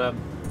to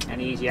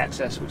any easy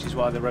access, which is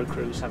why the road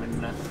crew's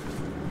having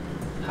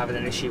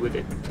an issue with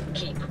it.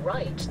 Keep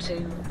right to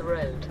the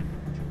road.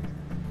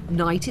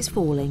 Night is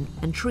falling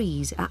and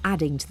trees are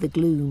adding to the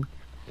gloom.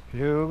 If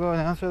you go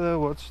down to the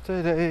woods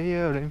today,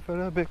 you're in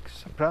for a big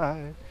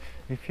surprise.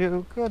 If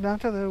you go down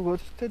to the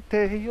woods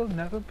today, you'll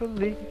never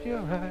believe your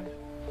eyes.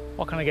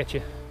 What can I get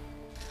you?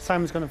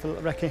 Simon's gone for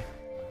a recce.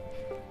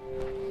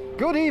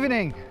 Good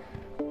evening.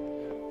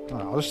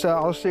 Right,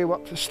 I'll see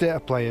what the state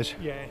of play is.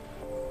 Yeah.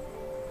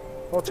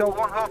 Hotel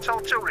 1, Hotel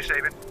 2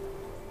 receiving.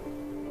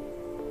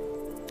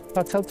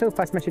 Hotel 2,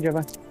 pass message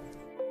over.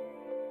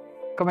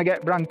 Can we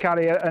get brand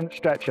carrier and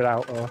stretcher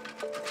out? Or?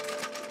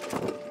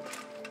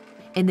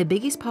 In the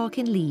biggest park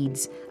in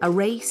Leeds, a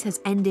race has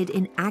ended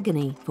in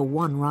agony for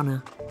one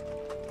runner.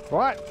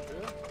 Right.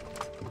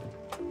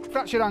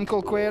 Fractured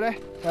ankle query.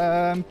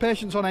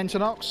 Patient's on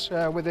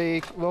Entonox with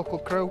the local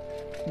crew.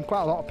 In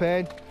quite a lot of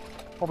pain.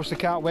 Obviously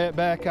can't wait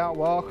bare, can't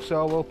walk,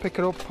 so we'll pick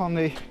her up on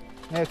the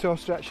NATO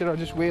stretcher and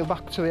just wheel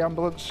back to the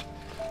ambulance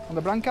on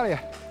the brand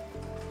carrier.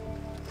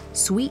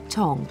 Sweet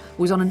Tong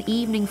was on an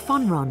evening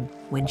fun run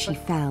when she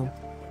fell.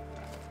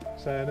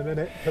 So in a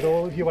minute, put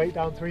all of your weight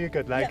down through your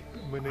good leg. Yep.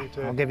 We need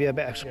to. I'll give you a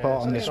bit of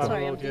support on this one.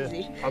 Sorry, I'm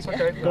dizzy. That's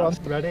okay. Go on.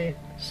 Ready,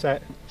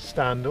 set,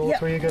 stand. All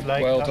through your good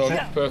leg. Well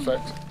done.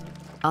 Perfect.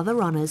 Other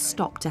runners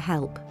stopped to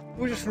help.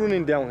 We were just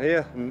running down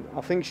here, and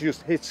I think she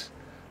just hit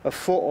a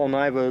foot on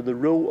either the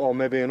root or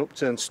maybe an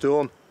upturned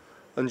stone,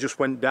 and just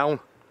went down.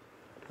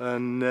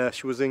 And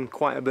she was in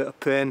quite a bit of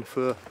pain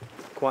for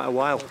quite a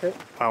while. Okay.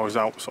 I was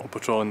out sort of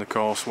patrolling the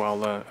course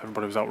while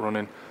everybody was out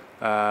running.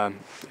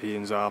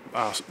 Ian's our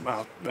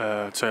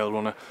tail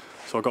runner,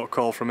 so I got a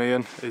call from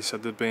Ian. He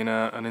said there'd been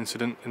an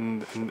incident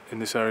in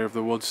this area of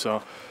the woods,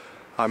 so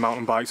I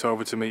mountain biked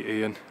over to meet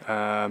Ian.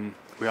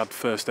 We had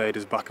first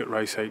aiders back at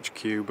Race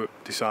HQ, but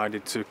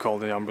decided to call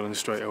the ambulance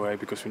straight away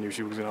because we knew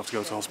she was going to have to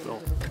go to hospital.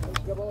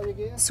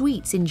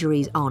 Sweet's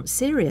injuries aren't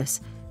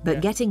serious, but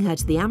getting her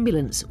to the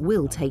ambulance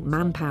will take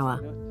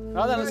manpower.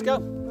 Right then, let's go.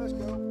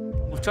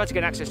 We've tried to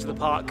get access to the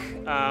park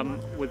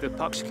with the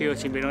park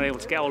security and been unable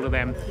to get hold of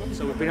them.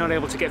 So we've been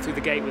unable to get through the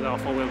gate with our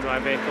four-wheel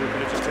drive vehicle. We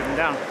could have just driven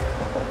down.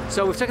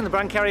 So we've taken the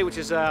brand carrier, which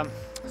is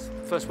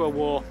First World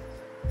War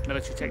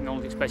military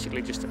technology. It's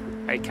basically just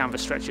a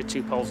canvas stretcher,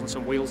 2 poles and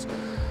some wheels,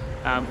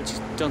 which has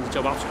done the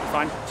job absolutely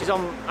fine. She's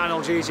on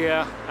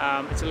analgesia.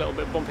 It's a little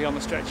bit bumpy on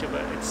the stretcher,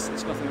 but it's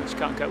nothing that she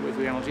can't cope with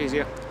the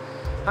analgesia.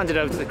 Handed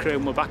over to the crew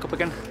and we're back up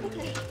again.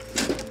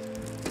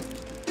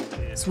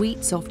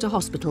 Sweet's off to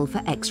hospital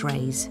for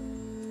x-rays.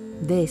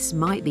 This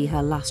might be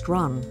her last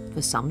run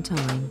for some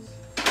time.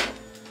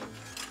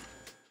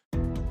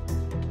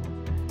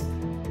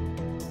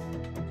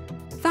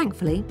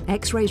 Thankfully,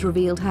 x-rays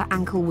revealed her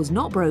ankle was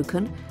not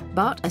broken,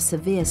 but a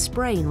severe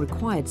sprain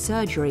required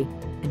surgery,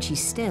 and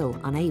she's still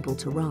unable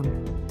to run.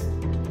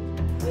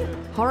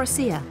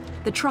 Horacia,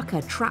 the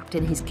trucker trapped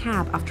in his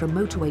cab after a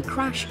motorway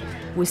crash,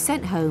 was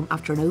sent home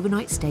after an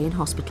overnight stay in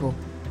hospital.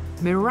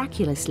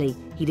 Miraculously,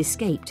 he'd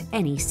escaped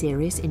any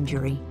serious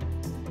injury.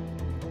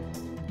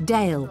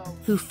 Dale,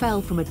 who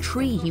fell from a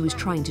tree he was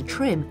trying to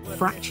trim,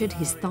 fractured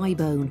his thigh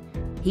bone.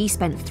 He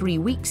spent 3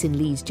 weeks in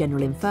Leeds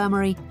General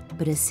Infirmary,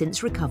 but has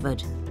since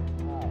recovered.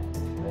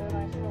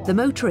 The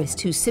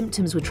motorist, whose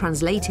symptoms were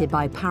translated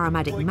by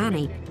paramedic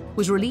Manny,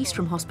 was released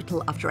from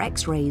hospital after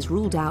x-rays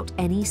ruled out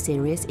any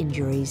serious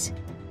injuries.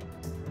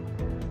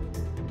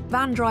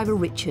 Van driver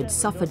Richard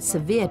suffered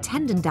severe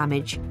tendon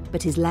damage,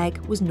 but his leg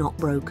was not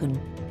broken.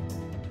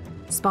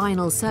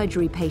 Spinal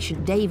surgery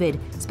patient David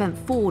spent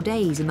 4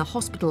 days in the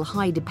hospital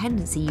high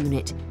dependency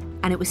unit,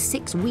 and it was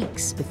 6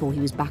 weeks before he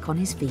was back on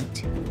his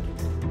feet.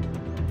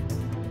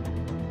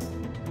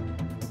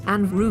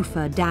 And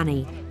roofer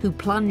Danny, who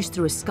plunged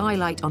through a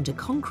skylight onto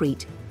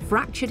concrete,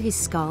 fractured his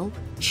skull,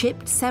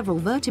 chipped several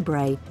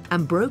vertebrae,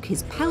 and broke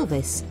his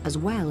pelvis as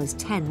well as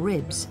 10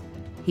 ribs.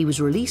 He was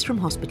released from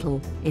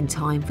hospital in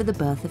time for the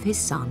birth of his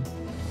son.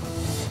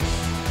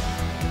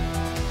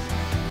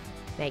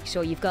 Make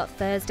sure you've got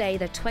Thursday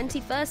the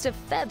 21st of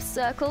Feb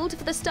circled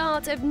for the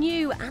start of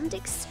new and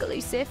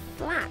exclusive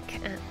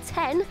FLAC at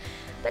 10.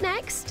 But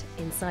next,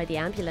 Inside the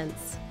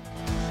Ambulance.